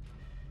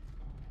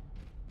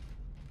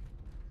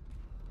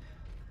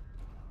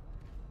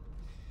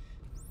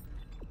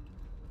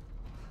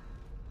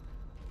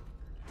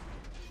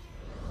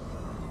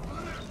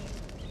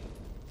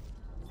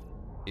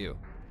 You.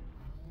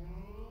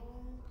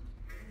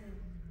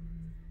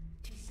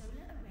 To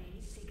solar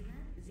array Sigma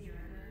 055.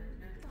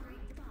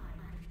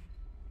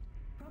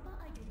 Proper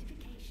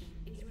identification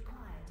is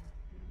required.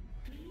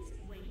 Please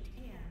wait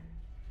here.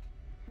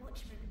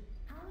 Watchman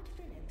Howard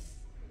Phillips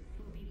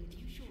will be with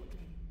you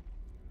shortly.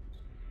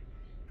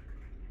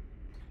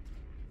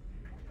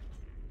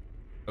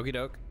 Okie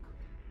doke.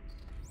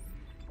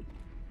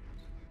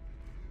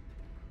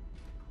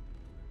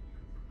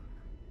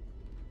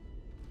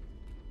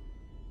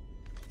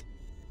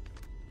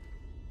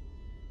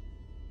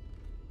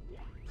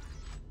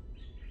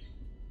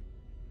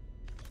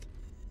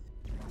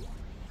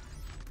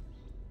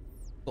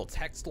 Little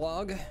text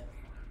log.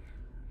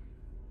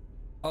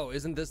 Oh,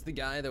 isn't this the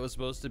guy that was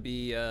supposed to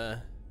be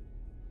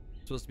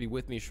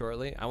with me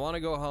shortly? I want to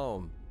go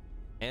home.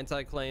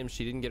 Anti claims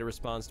she didn't get a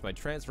response to my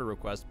transfer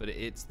request, but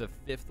it's the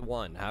 5th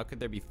one. How could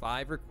there be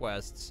 5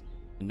 requests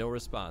and no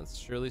response?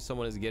 Surely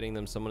someone is getting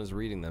them, someone is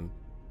reading them.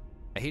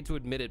 I hate to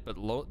admit it, but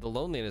the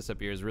loneliness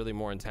up here is really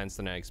more intense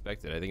than I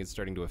expected. I think it's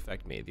starting to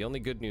affect me. The only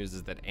good news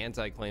is that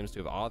Anti claims to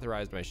have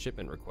authorized my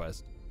shipment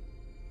request.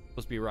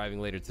 Supposed to be arriving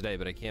later today,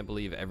 but I can't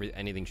believe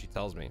anything she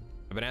tells me.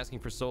 I've been asking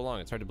for so long,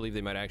 it's hard to believe they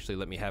might actually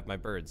let me have my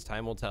birds.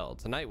 Time will tell.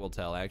 Tonight will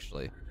tell,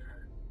 actually.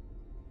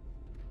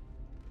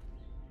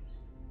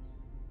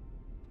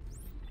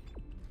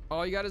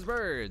 Oh, he got his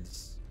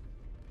birds.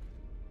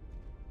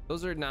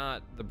 Those are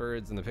not the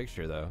birds in the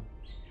picture, though.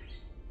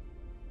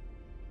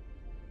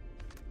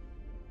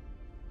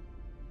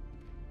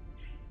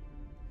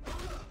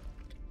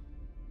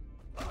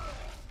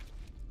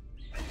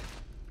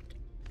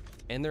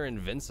 And they're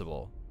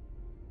invincible.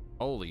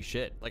 Holy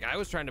shit. Like, I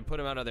was trying to put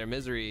them out of their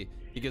misery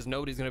because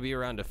nobody's gonna be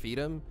around to feed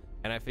them,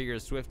 and I figure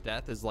swift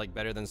death is like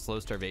better than slow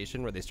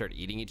starvation, where they start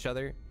eating each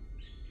other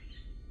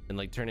and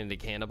like turn into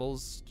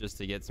cannibals just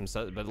to get some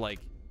stuff. But like,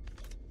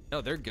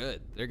 no, they're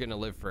good. They're gonna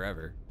live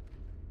forever.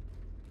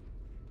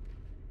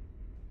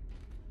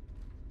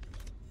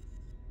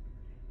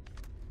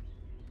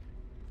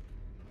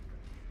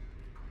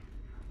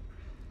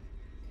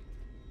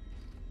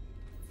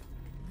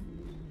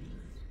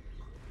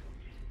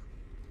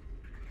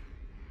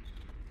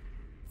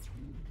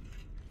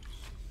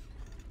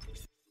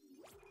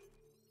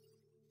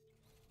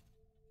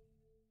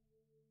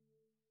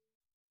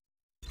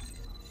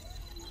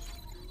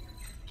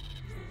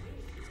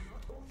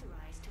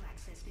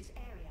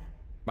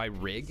 My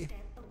rig?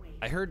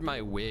 I heard my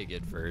wig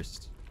at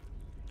first.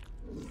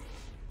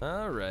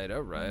 All right,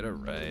 all right, all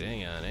right.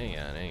 Hang on, hang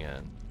on, hang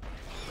on.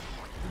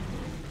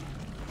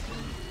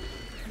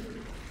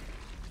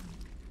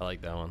 I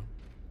like that one.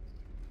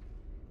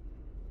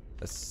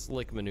 A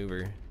slick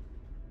maneuver.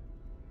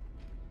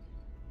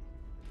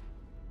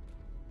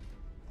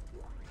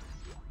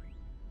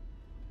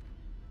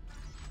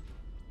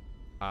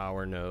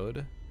 Power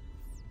node.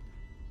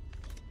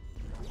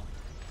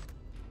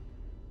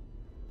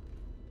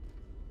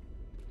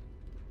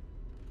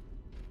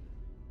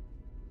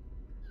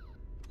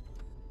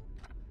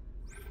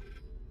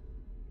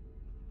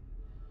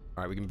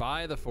 All right, we can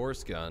buy the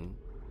force gun.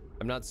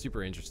 I'm not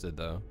super interested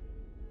though.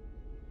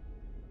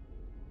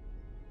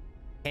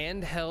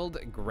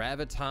 Handheld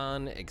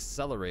graviton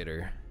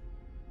accelerator.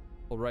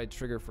 Pull right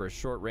trigger for a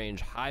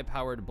short-range,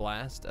 high-powered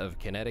blast of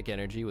kinetic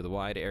energy with a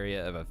wide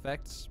area of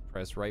effects.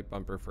 Press right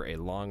bumper for a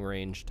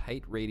long-range,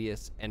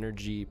 tight-radius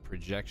energy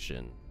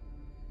projection.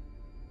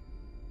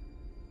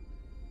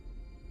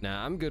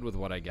 Nah, I'm good with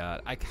what I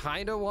got. I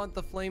kind of want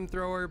the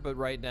flamethrower, but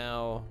right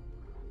now,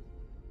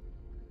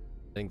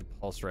 I think the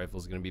pulse rifle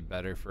is going to be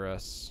better for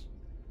us.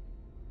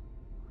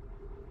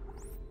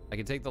 I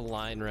can take the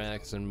line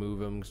racks and move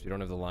them because we don't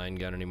have the line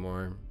gun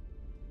anymore.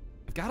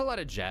 I've got a lot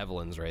of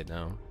javelins right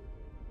now.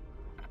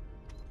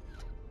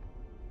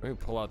 Let me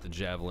pull out the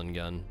javelin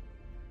gun.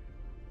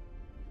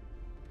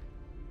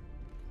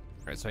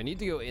 All right, so I need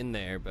to go in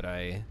there, but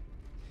I...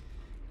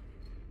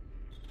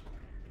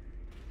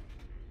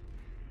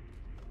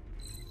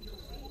 Your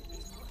rig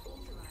is not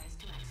authorized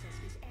to access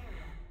this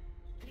area.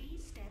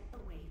 Please step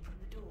away from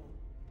the door.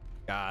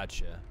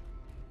 Gotcha.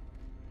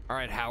 All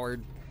right,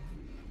 Howard.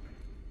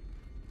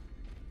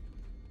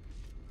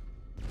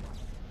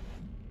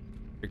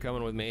 You're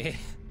coming with me.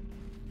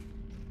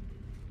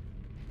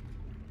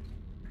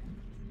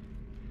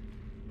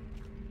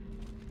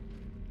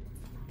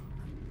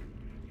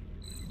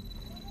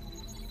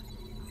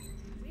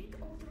 Rig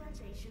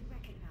authorization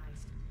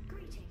recognized.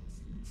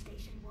 Greetings,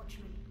 Station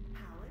Watchman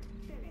Howard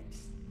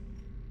Phillips.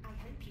 I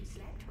hope you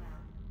slept well.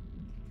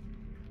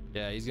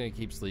 Yeah, he's gonna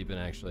keep sleeping,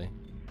 actually.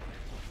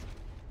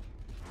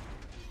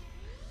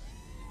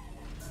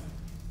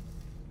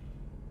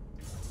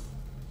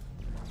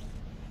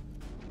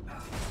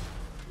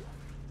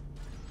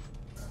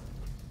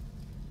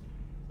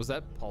 Was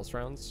that pulse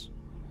rounds?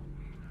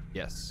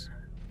 Yes.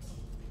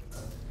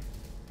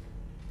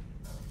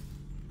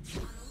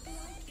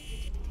 Unauthorized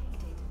visitor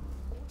detected.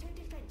 Auto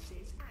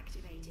defenses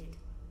activated.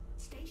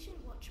 Station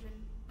Watchman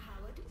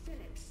Howard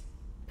Phillips.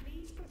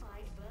 Please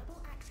provide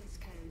verbal access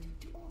code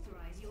to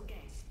authorize your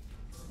guest.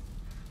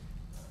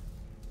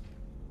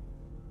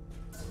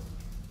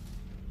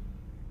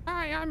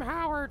 Hi, I'm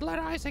Howard. Let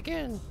Isaac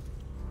in.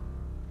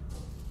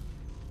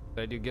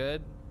 Did I do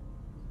good?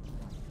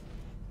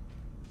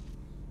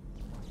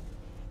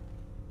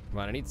 Come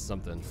on, I need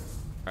something.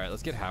 All right,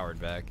 let's get Howard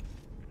back.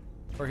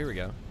 Oh, here we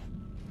go.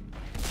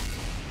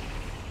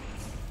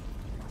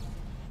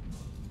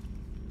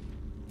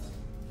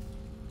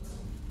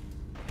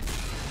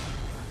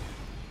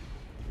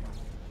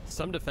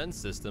 Some defense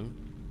system.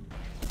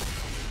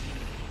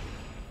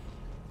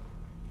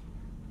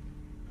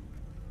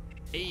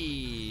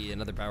 Hey,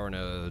 another power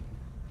node.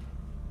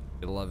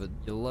 You'll love it.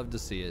 You'll love to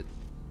see it.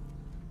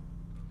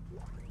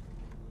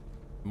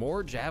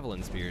 More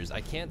javelin spears. I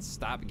can't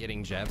stop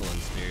getting javelin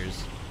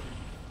spears.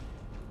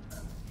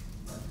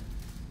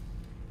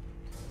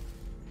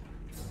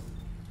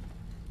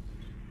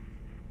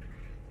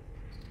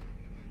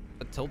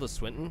 Tilda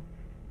Swinton?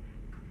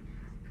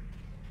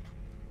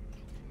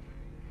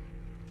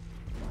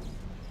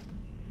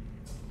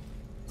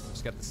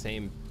 Just got the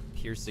same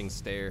piercing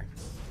stare.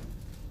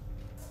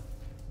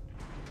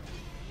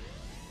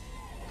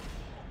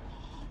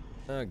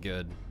 Oh,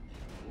 good.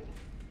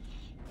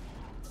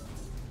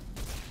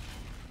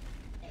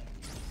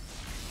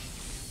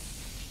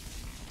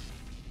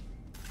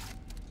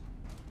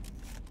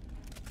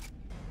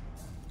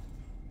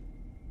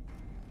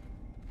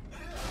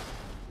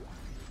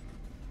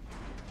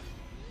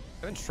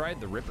 I haven't tried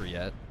the Ripper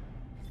yet.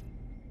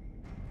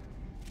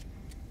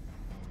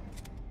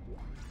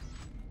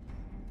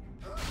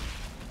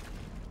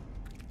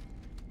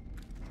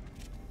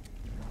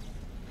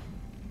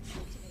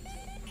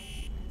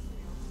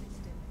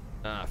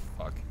 Ah,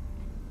 fuck.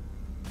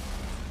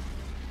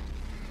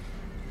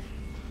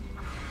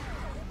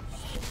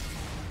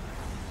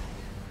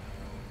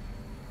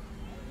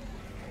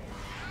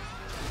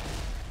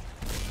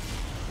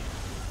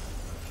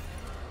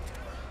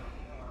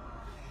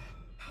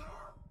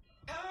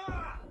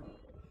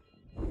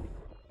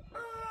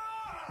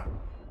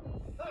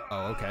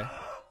 Oh, okay.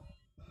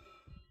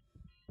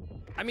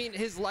 I mean,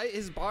 his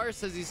bar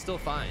says he's still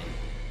fine.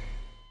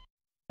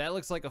 That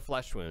looks like a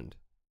flesh wound.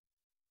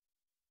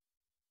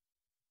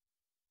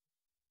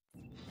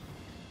 He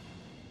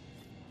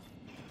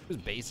was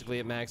basically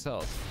at max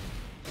health.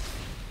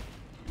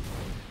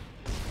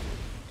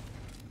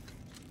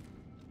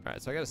 All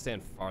right, so I gotta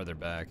stand farther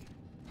back.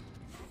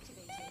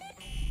 Activating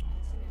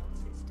personnel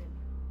system.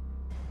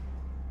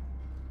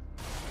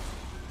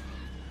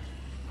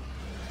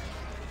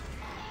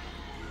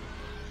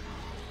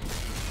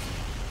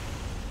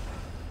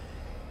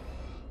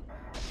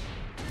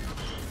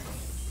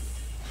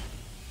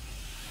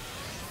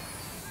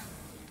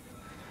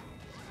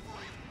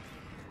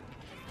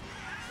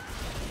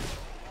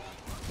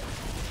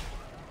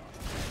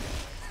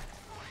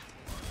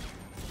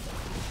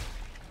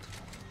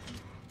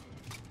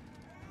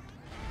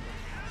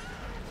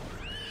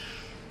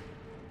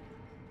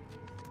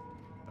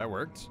 That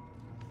worked.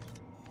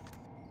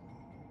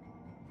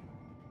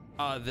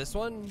 This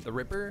one, the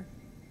Ripper,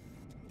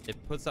 it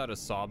puts out a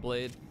saw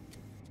blade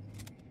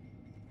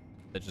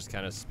that just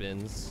kind of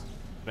spins.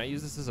 Can I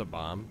use this as a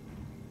bomb?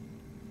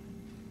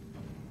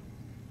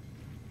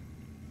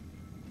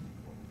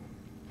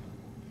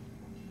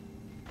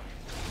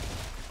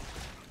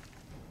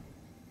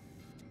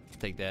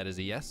 Take that as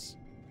a yes.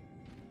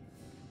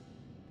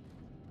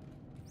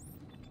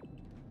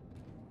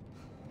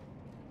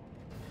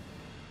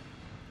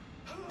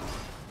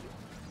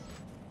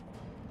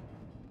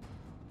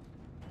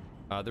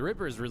 The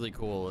Ripper is really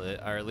cool,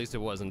 or at least it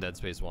was in Dead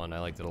Space 1. I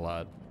liked it a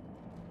lot.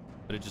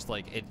 But it just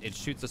like, it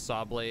shoots a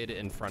saw blade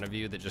in front of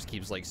you that just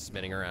keeps like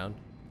spinning around.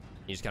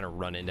 You just kind of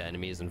run into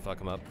enemies and fuck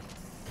them up.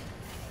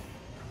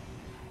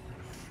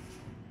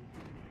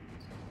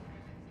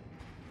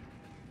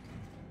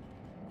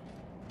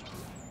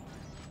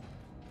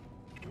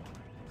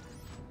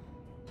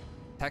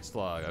 Text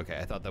log. Okay,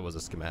 I thought that was a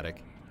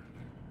schematic.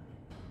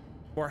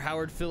 More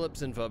Howard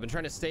Phillips info. I've been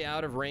trying to stay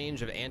out of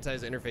range of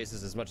Anti's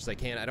interfaces as much as I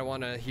can. I don't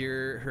want to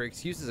hear her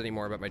excuses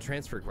anymore about my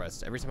transfer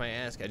request. Every time I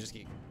ask, I just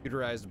get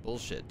computerized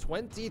bullshit.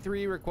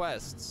 23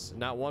 requests,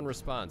 not one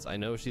response. I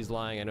know she's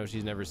lying. I know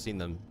she's never seen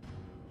them.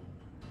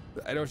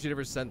 I know she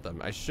never sent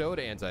them. I showed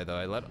Anti, though.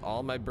 I let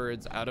all my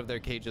birds out of their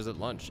cages at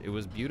lunch. It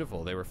was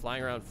beautiful. They were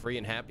flying around free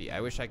and happy.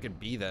 I wish I could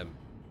be them.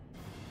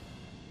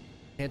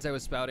 Anti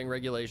was spouting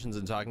regulations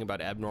and talking about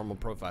abnormal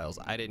profiles.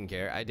 I didn't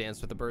care. I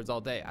danced with the birds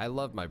all day. I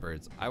love my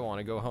birds. I want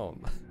to go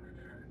home.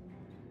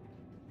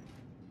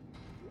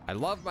 I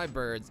love my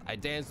birds. I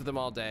danced with them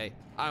all day.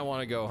 I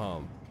want to go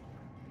home.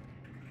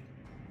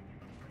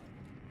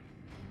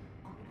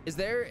 Is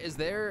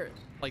there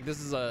like, this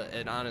is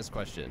an honest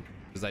question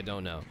because I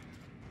don't know.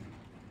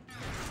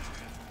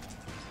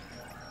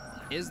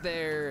 Is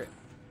there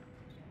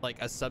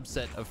like a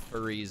subset of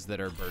furries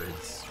that are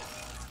birds?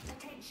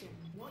 Attention,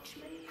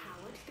 Watchman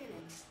Howard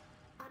Phillips.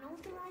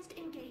 Unauthorized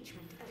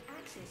engagement of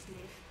access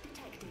lift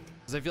detected.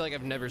 Because I feel like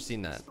I've never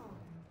seen that.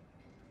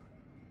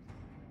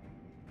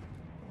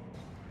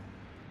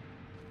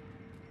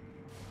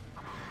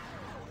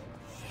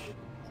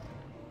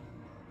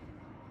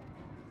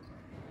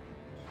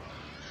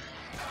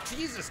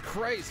 Jesus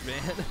Christ,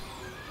 man.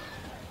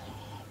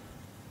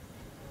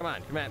 Come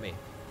on, come at me.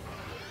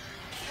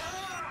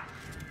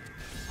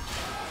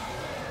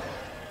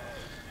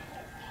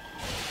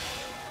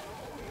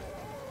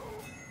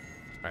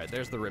 All right,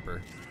 there's the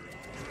Ripper.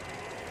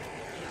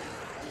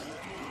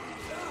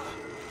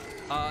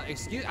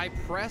 Excuse, I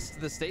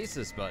pressed the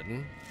stasis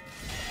button.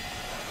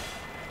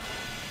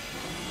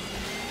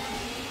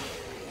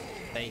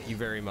 Thank you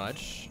very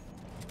much.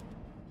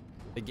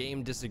 The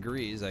game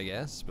disagrees, I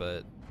guess,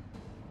 but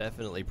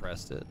definitely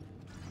pressed it.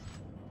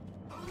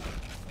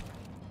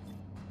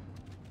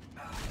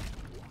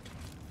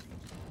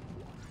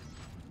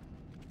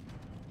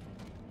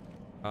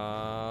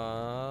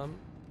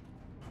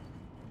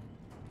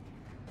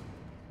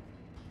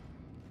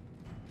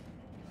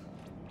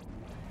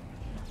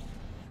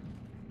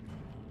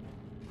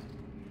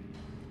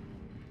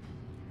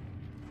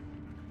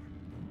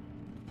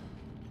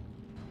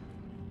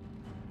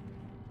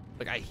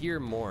 Like, I hear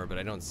more, but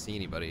I don't see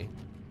anybody.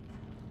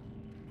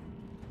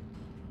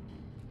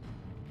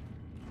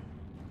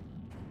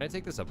 Can I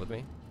take this up with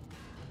me?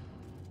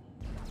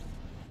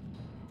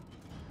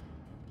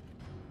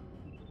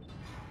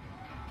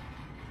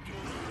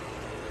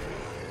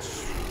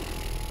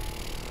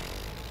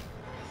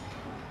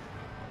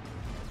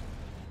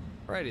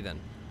 Alrighty then.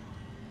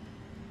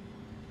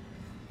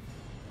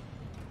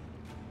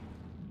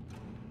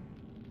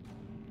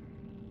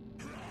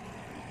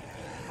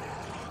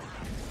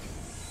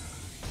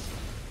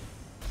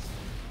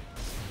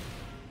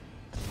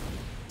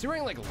 Is he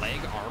wearing like leg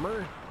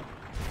armor?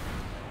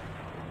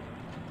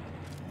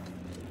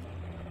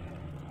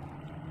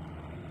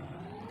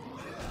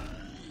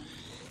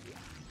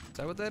 Is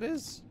that what that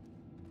is?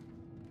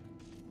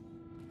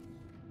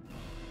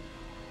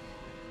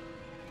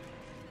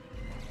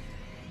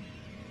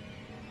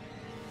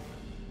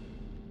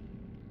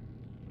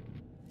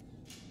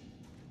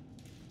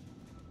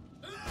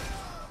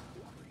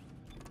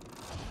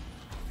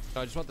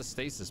 Oh, I just want the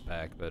stasis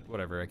pack, but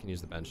whatever, I can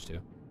use the bench too.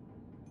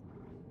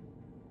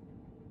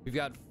 We've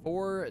got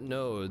 4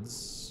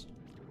 nodes.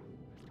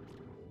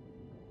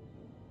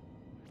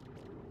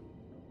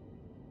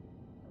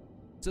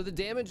 So the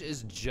damage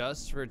is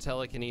just for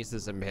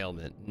telekinesis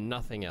impalement,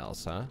 nothing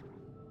else, huh?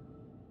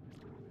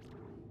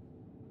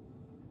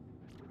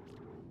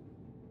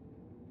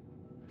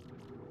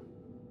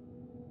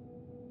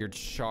 You're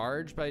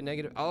charged by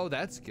negative. Oh,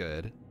 that's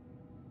good.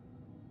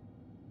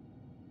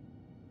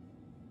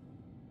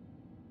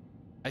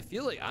 I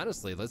feel like,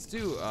 honestly, let's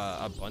do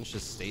a bunch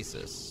of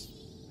stasis.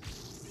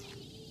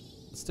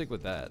 Let's stick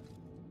with that.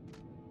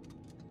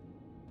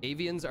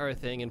 Avians are a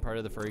thing and part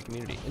of the furry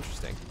community.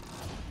 Interesting.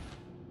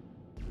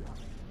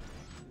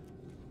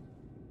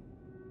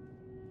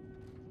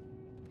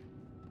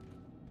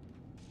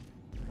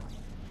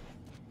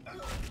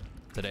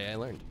 Today I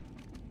learned.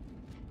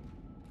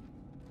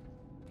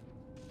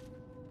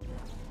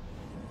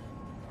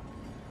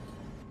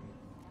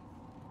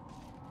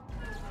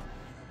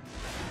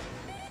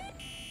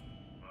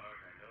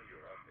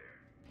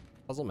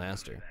 Puzzle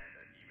master.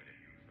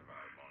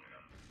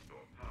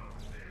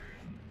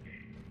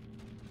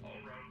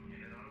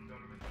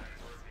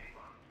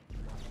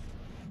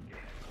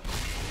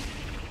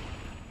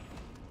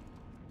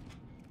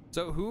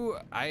 So who,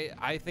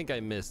 I think I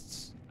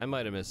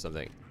might have missed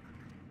something.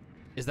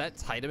 Is that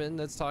Tiedemann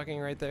that's talking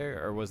right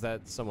there, or was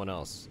that someone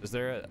else? Is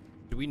there a,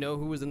 do we know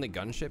who was in the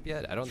gunship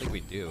yet? I don't think we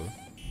do.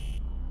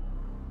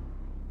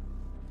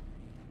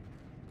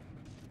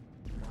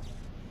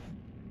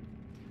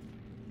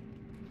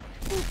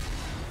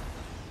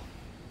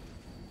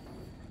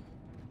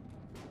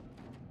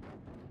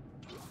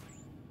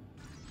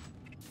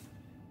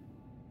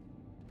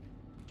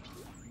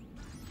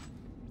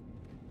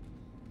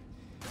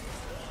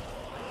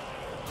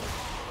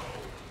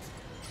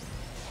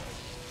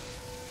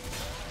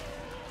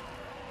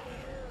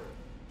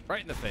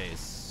 Right in the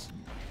face.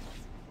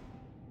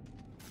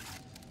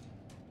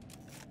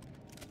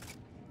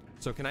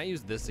 So can I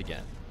use this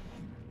again?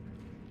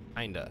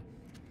 Kinda.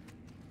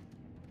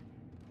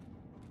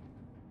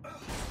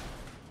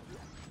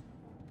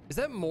 Is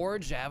that more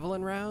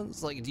javelin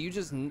rounds? Like, do you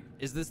just...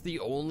 Is this the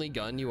only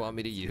gun you want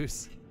me to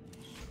use?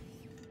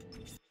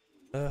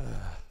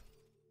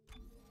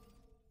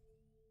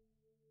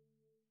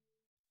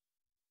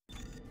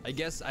 I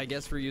guess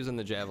we're using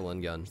the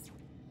javelin gun.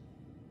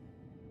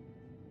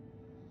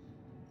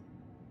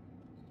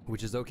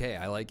 Which is okay,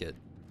 I like it.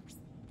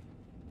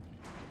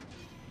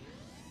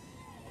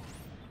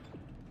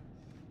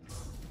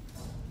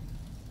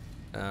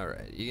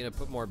 Alright, you gonna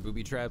put more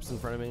booby traps in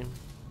front of me?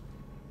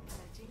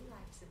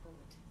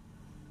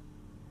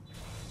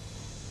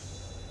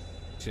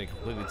 Just gonna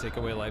completely take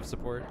away life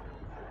support?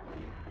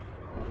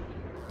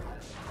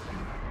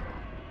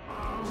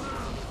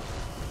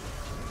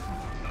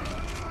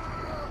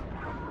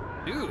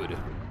 Dude!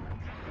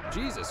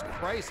 Jesus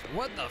Christ,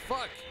 what the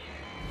fuck?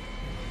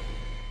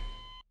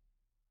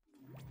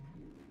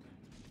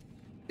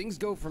 Things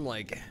go from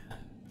like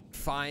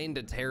fine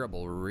to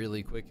terrible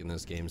really quick in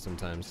this game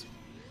sometimes.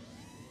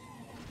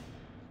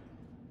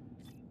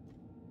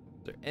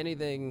 Is there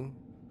anything?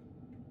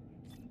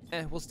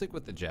 We'll stick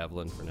with the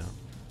javelin for now.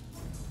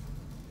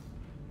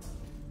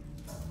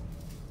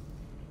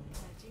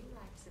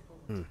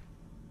 Hmm.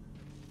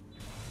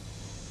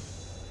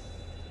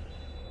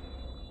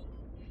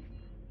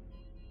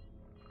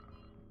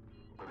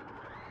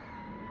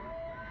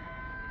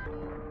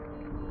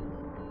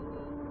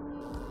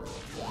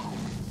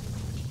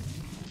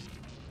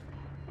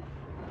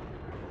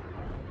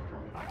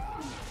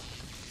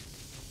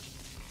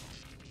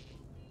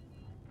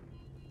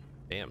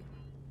 Damn.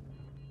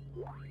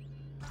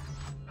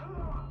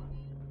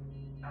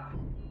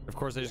 Of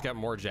course, I just got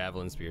more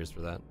javelin spears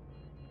for that.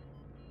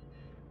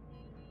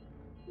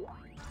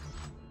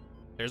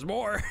 There's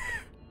more.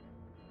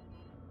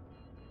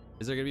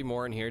 Is there gonna be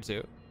more in here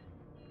too?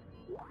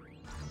 I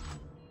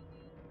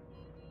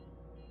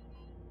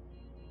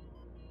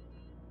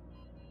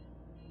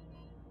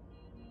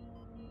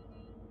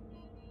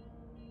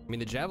mean,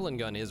 the javelin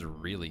gun is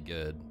really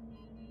good.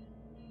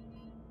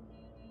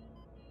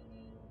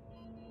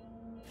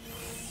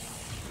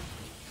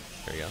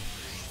 There you go.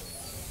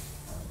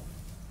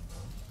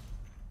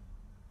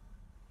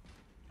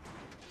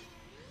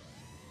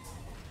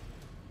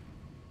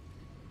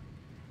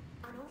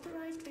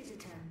 Unauthorized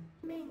visitor.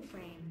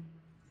 Mainframe.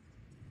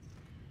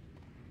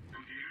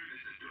 Computer,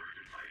 this is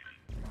Director Titan.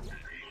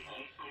 Disable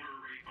all solar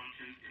array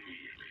functions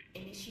immediately.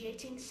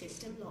 Initiating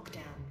system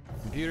lockdown.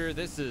 Computer,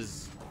 this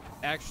is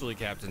actually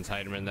Captain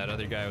Tideman. That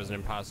other guy was an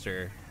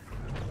imposter.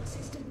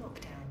 System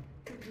lockdown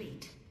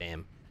complete.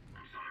 Damn.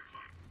 I'm sorry,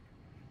 Clark.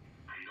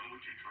 I know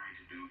what you're trying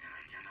to do, and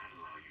I cannot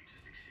allow you to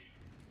succeed.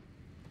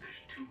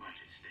 There's too much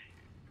at stake.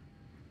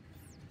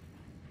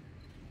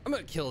 I'm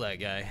gonna kill that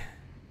guy.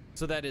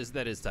 So that is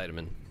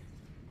Tideman.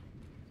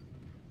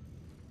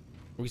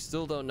 We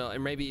still don't know,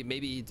 and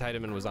maybe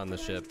Tideman was on the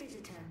ship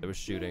that was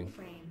shooting.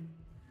 Mainframe.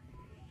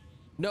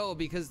 No,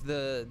 because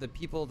the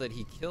people that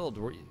he killed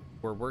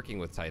were working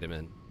with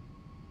Tideman.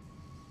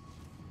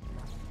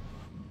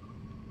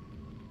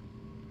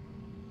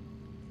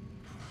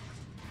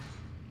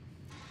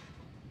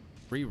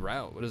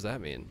 Reroute, what does that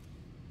mean?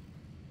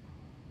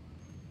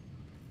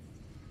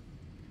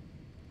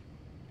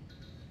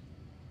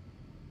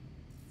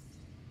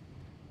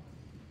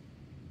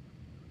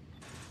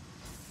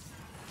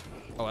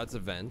 Oh, that's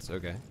events,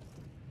 okay.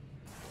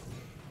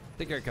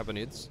 Take care, cup of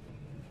nudes.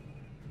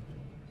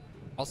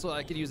 Also,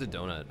 I could use a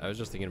donut. I was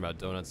just thinking about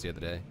donuts the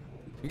other day.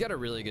 We got a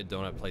really good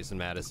donut place in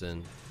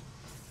Madison,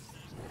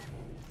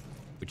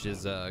 which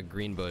is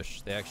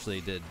Greenbush. They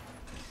actually had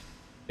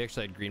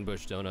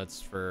Greenbush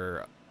donuts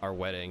for our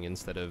wedding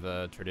instead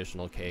of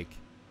traditional cake.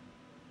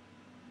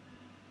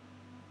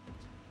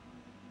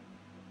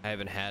 I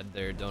haven't had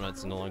their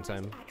donuts in a long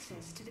time.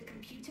 Access to the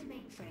computer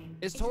mainframe.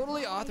 It's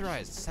totally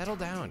authorized. Settle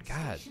down.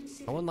 God,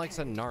 no one likes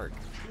a narc.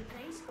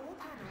 Replace all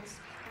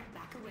panels and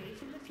back away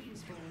from the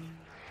fuse board.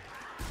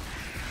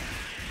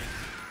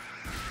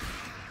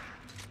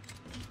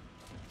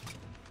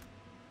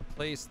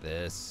 Replace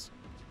this.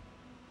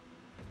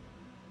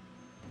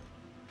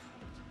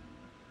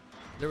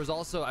 There was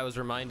also, I was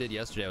reminded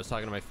yesterday, I was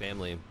talking to my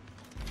family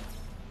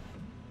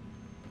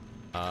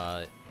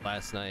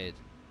last night.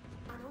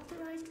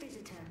 Unauthorized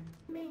visitor.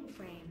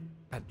 Mainframe.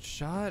 God,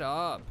 shut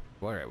up.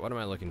 All right, what am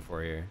I looking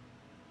for here?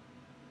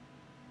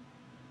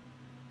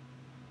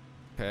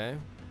 Okay.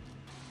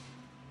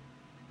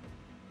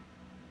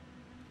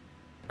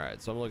 All right,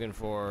 so I'm looking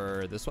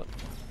for this one.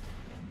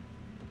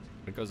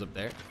 It goes up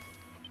there.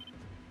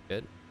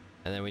 Good.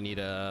 And then we need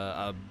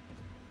a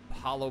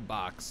hollow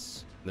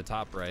box in the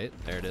top right.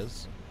 There it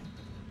is.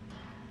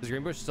 Is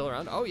Greenbush still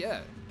around? Oh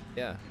yeah,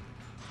 yeah.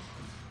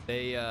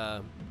 They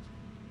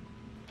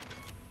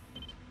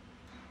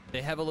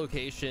have a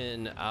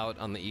location out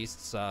on the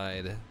east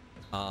side,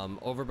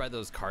 over by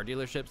those car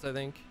dealerships, I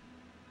think.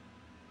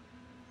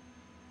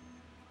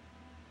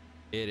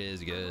 It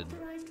is good.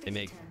 Unauthorized They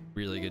make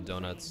really good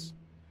donuts.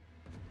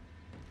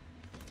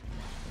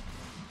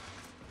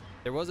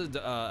 There was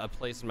a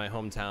place in my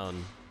hometown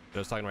that I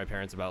was talking to my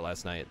parents about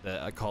last night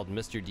that called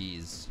Mr.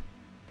 D's.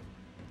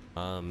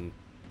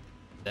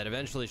 That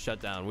eventually shut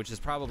down, which is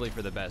probably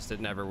for the best.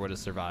 It never would have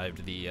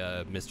survived the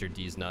Mr.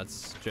 D's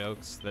nuts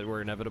jokes that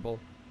were inevitable.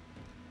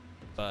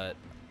 But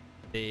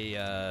they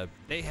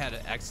had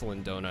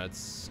excellent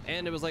donuts,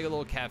 and it was like a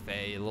little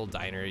cafe, a little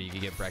diner you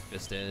could get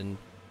breakfast in.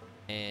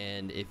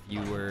 And if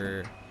you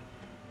were,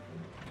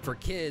 for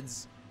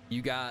kids,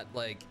 you got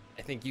like,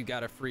 I think you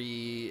got a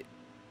free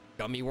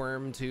gummy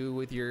worm too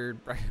with your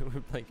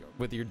like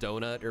with your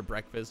donut or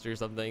breakfast or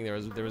something. There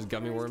was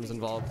gummy worms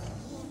involved.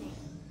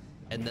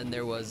 And then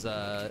there was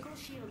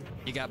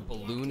you got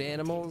balloon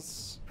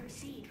animals.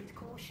 Proceed with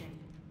caution.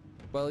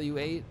 Well, you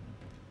ate.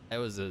 That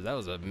was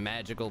a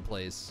magical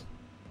place.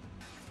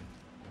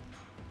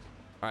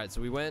 All right,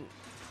 so we went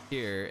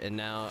here, and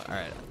now, all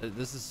right,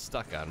 this is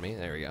stuck on me.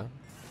 There we go.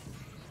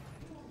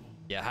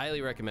 Yeah,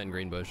 highly recommend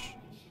Greenbush.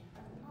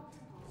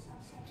 Multiple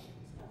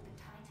subsections of the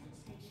Titan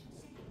Station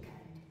shipping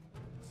code.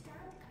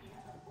 Stand clear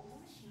of all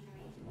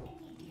machinery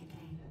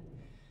immediately.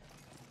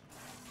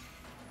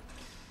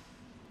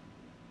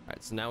 All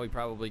right, so now we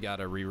probably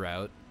gotta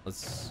reroute.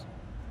 So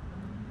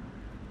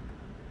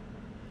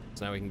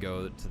now we can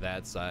go to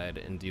that side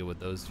and deal with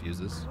those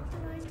fuses.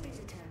 Authorized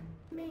visitor.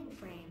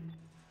 Mainframe.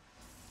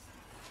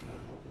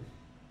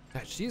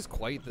 God, she's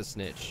quite the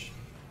snitch.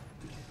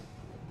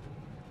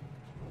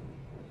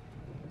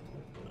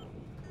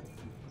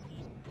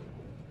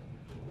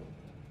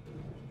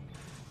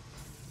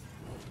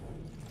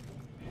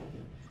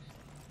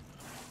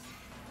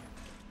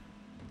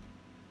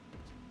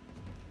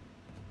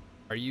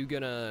 Are you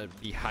gonna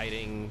be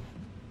hiding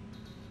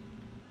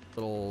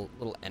little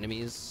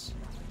enemies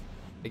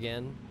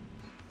again?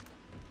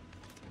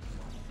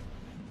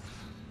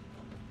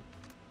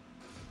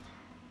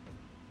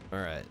 All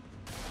right.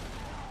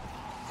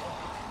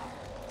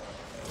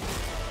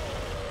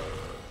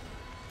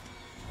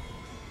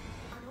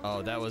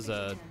 Oh, that was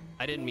a...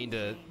 I didn't mean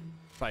to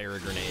fire a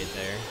grenade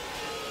there.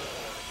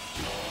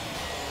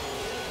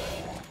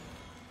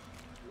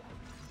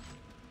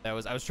 I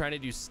was trying to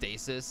do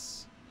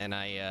stasis, and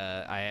I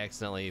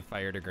accidentally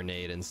fired a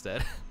grenade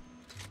instead.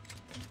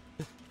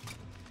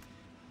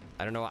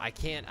 I don't know. I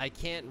can't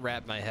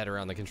wrap my head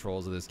around the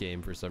controls of this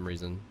game for some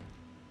reason.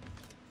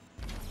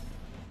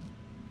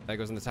 That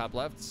goes in the top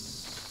left.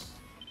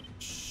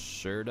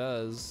 Sure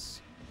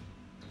does.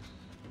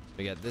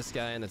 We got this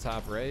guy in the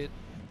top right.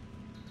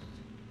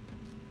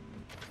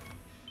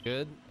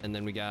 Good. And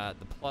then we got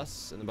the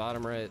plus in the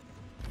bottom right.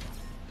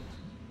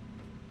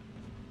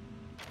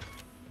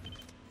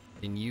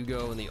 And you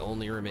go in the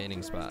only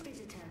remaining spot.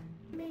 Visitor.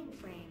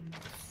 Mainframe.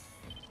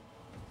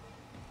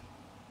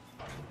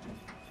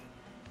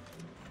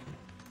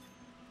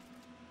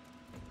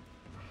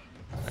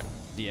 Right,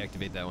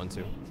 deactivate that one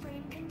too.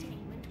 Mainframe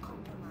containment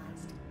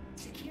compromised.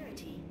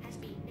 Security has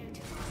been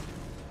notified.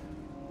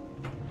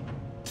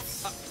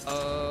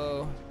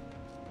 Uh-oh.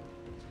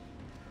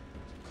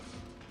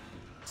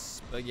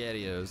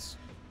 SpaghettiOs.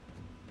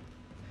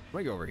 I'm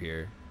gonna go over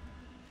here.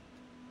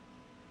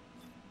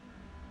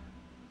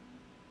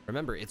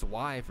 Remember, it's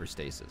Y for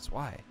stasis.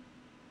 Y.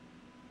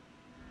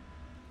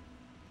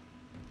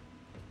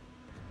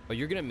 Oh,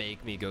 you're gonna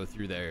make me go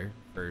through there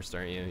first,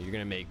 aren't you? You're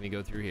gonna make me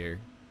go through here.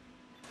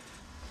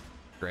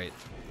 Great.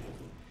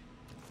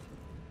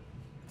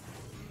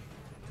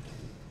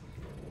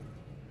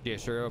 Yeah,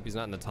 sure hope he's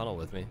not in the tunnel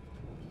with me.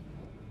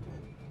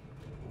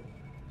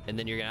 And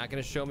then you're not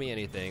gonna show me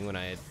anything when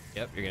I...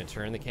 Yep, you're gonna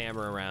turn the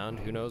camera around.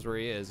 Who knows where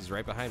he is? He's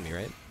right behind me,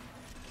 right?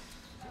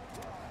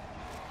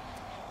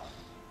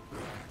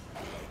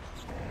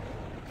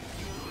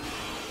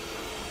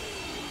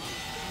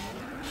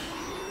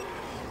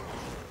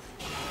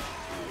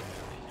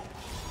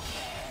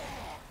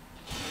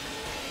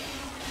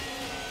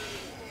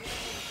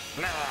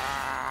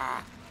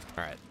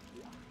 All right.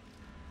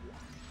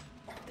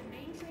 The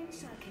mainframe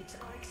circuits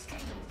are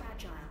extremely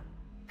fragile.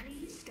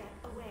 Please step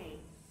away.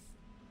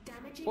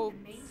 Damaging Well- the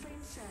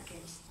mainframe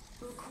circuits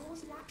will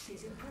cause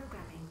lapses in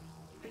programming.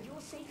 For your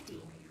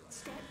safety,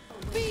 step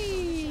away from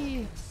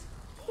the circuits.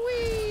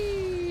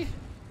 Whee!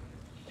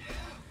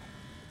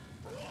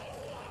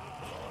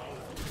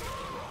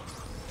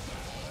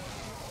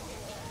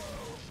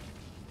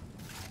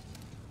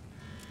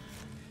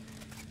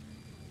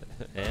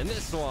 And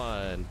this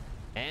one.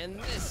 And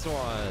this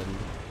one.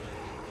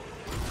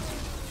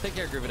 Take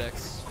care,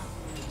 Groovadex.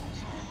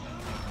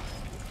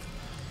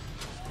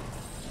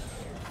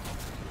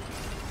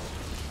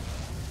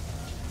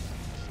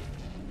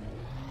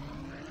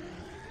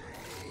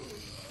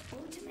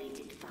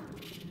 Automated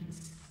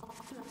functions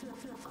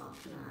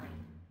offline.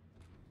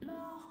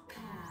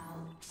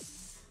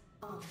 Lockouts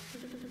offline.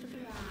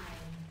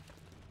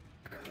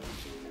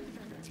 Station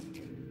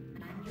averted.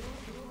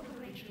 Manual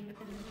operation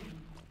only.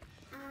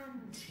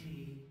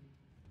 Anti-offline.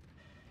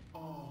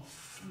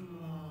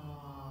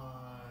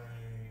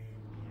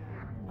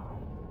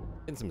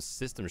 Getting some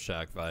System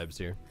Shock vibes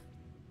here.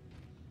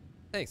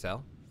 Thanks,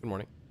 Al. Good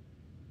morning.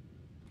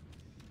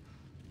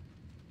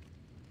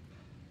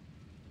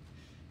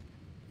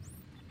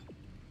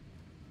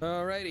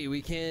 Alrighty,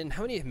 we can.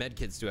 How many med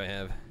kits do I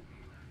have?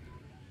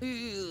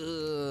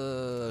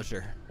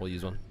 Sure, we'll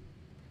use one.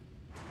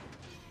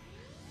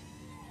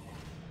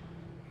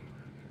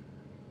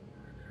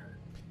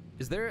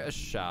 Is there a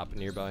shop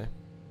nearby?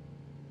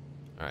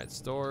 All right,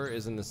 store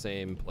is in the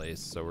same place,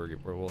 so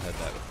we'll head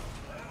that way.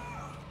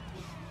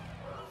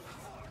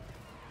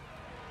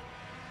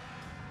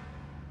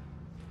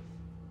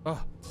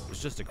 Oh,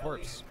 it's just a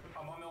corpse.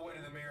 I'm on my way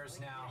to the mirrors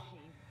now.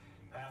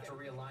 I have to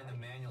realign them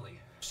manually.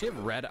 Does she have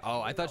red?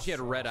 Oh, I thought she had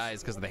red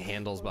eyes because of the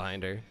handles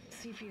behind her.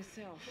 See for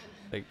yourself.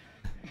 Like,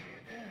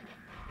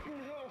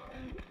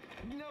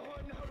 No,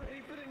 I'm not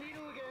ready for the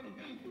needle again.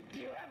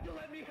 You have to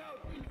let me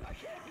out. I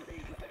can't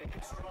breathe.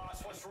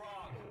 Ross, what's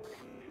wrong?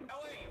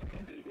 Ellie!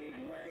 He's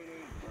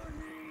waiting for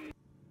me.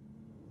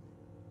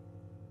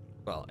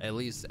 well, at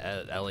least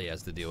Ellie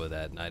has to deal with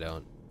that, and I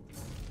don't.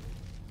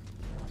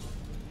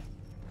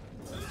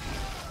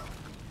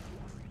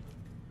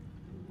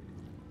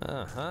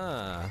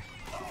 Uh-huh.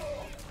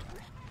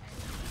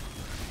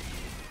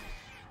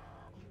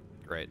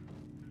 Great.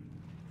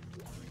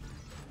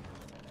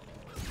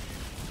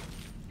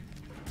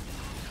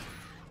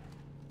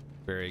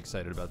 Very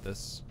excited about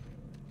this.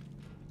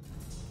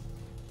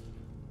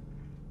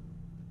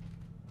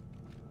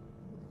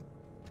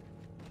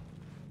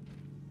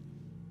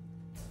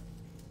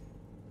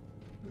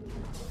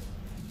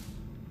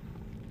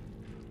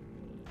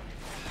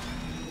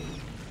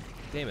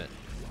 Damn it.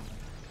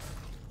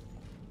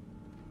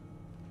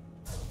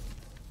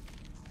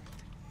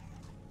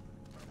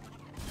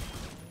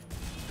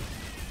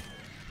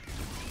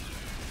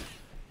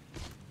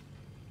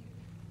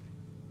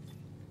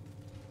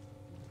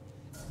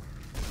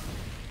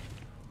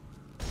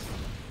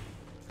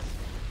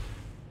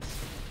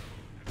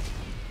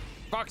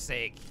 Fuck's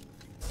sake.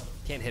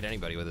 Can't hit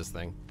anybody with this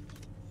thing.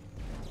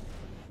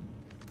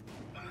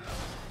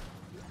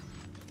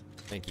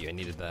 Thank you, I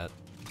needed that.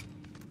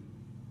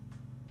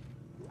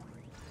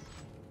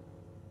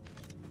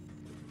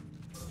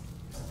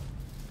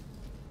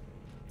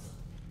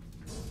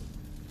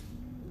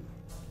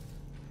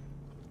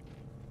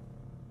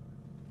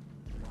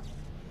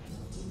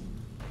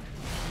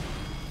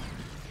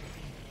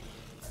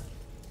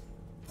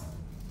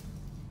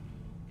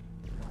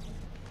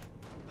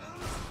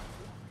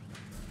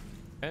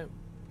 Okay.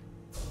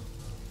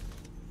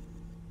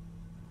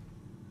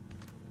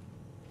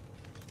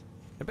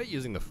 I bet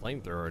using the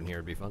flamethrower in here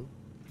would be fun.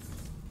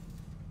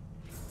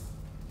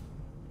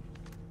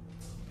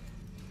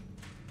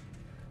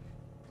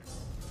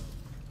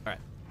 All right.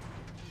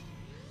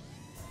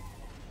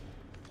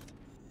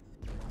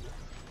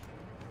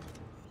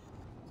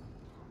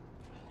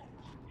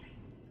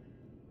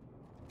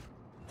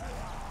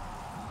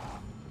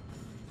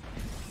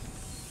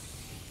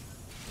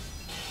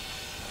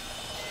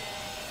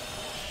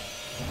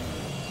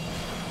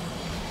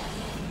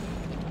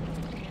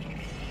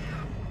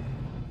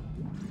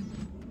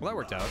 Well, that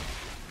worked out.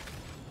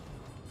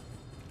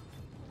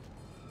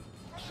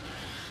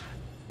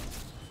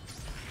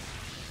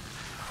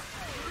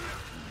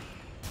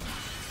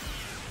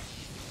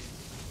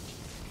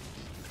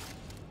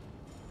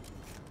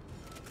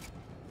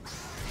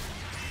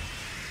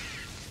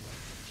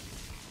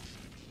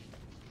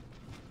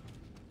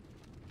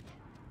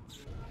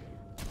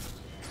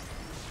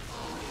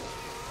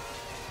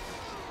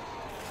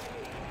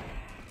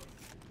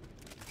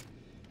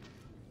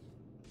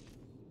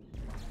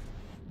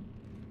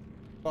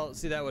 Well,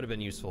 see, that would have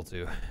been useful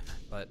too,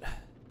 but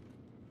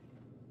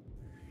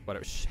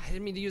whatever. I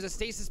didn't mean to use a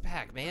stasis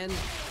pack, man.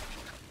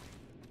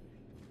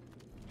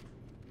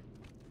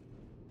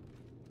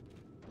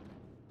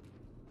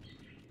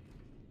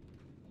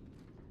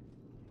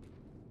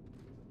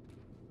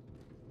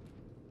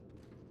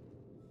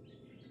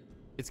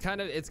 It's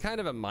kind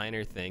of a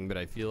minor thing, but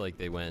I feel like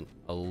they went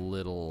a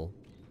little.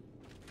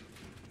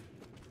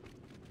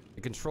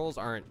 The controls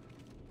aren't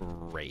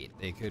great.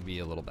 They could be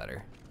a little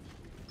better.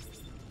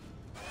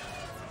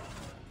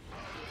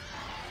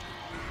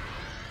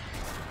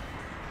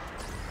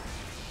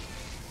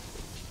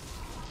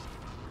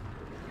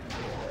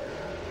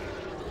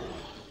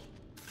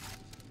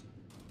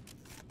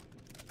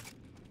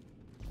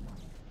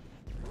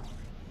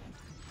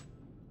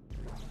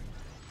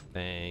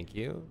 Thank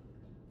you.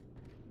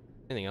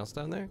 Anything else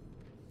down there?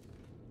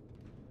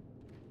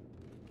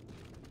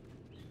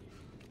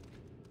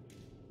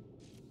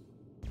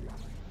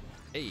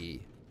 Hey,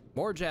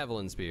 more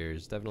javelin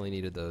spears. Definitely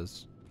needed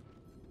those.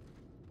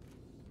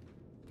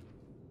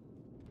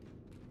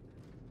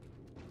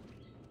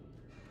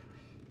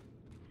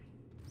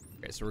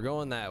 Okay, so we're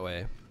going that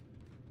way.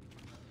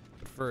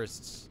 But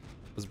first,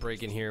 let's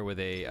break in here with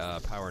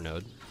a power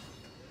node.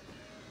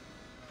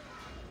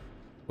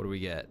 What do we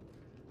get?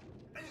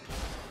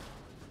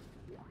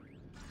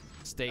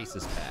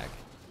 Stasis pack.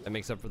 That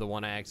makes up for the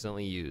one I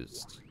accidentally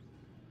used.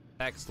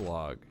 Text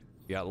log.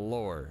 You got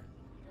lore.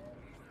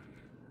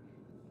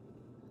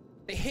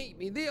 They hate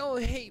me. They all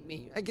hate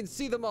me. I can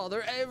see them all.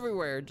 They're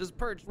everywhere, just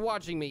perched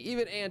watching me.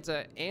 Even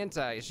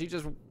Anti. She's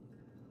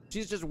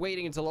just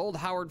waiting until old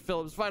Howard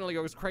Phillips finally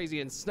goes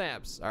crazy and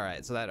snaps. All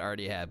right, so that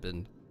already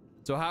happened.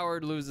 So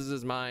Howard loses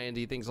his mind.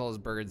 He thinks all his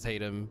birds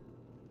hate him.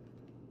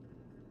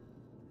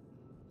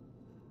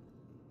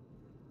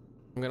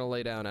 I'm gonna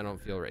lay down. I don't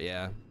feel right.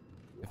 Yeah,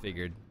 I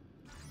figured.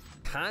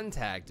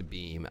 Contact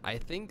beam. I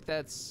think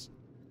that's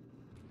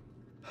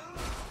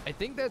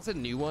a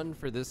new one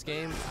for this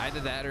game. Either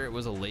that or it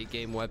was a late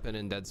game weapon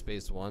in Dead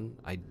Space 1.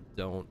 I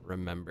don't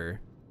remember.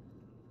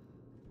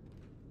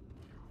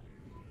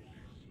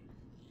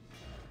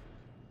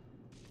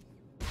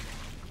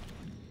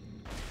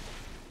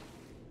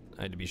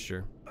 I had to be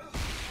sure.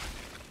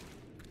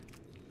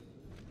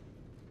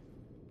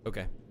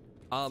 Okay.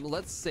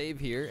 Let's save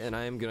here, and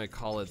I am gonna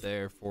call it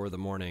there for the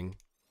morning.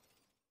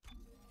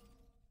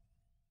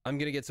 I'm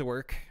gonna get to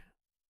work.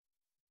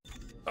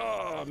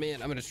 Oh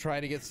man, I'm gonna try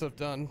to get stuff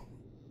done.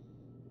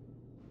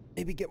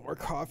 Maybe get more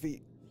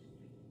coffee.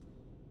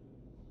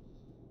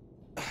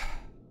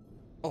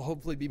 I'll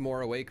hopefully be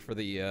more awake for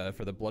the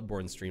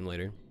Bloodborne stream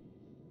later.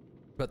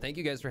 But thank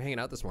you guys for hanging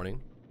out this morning.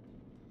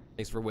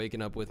 Thanks for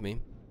waking up with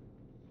me.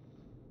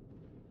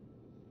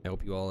 I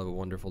hope you all have a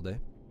wonderful day.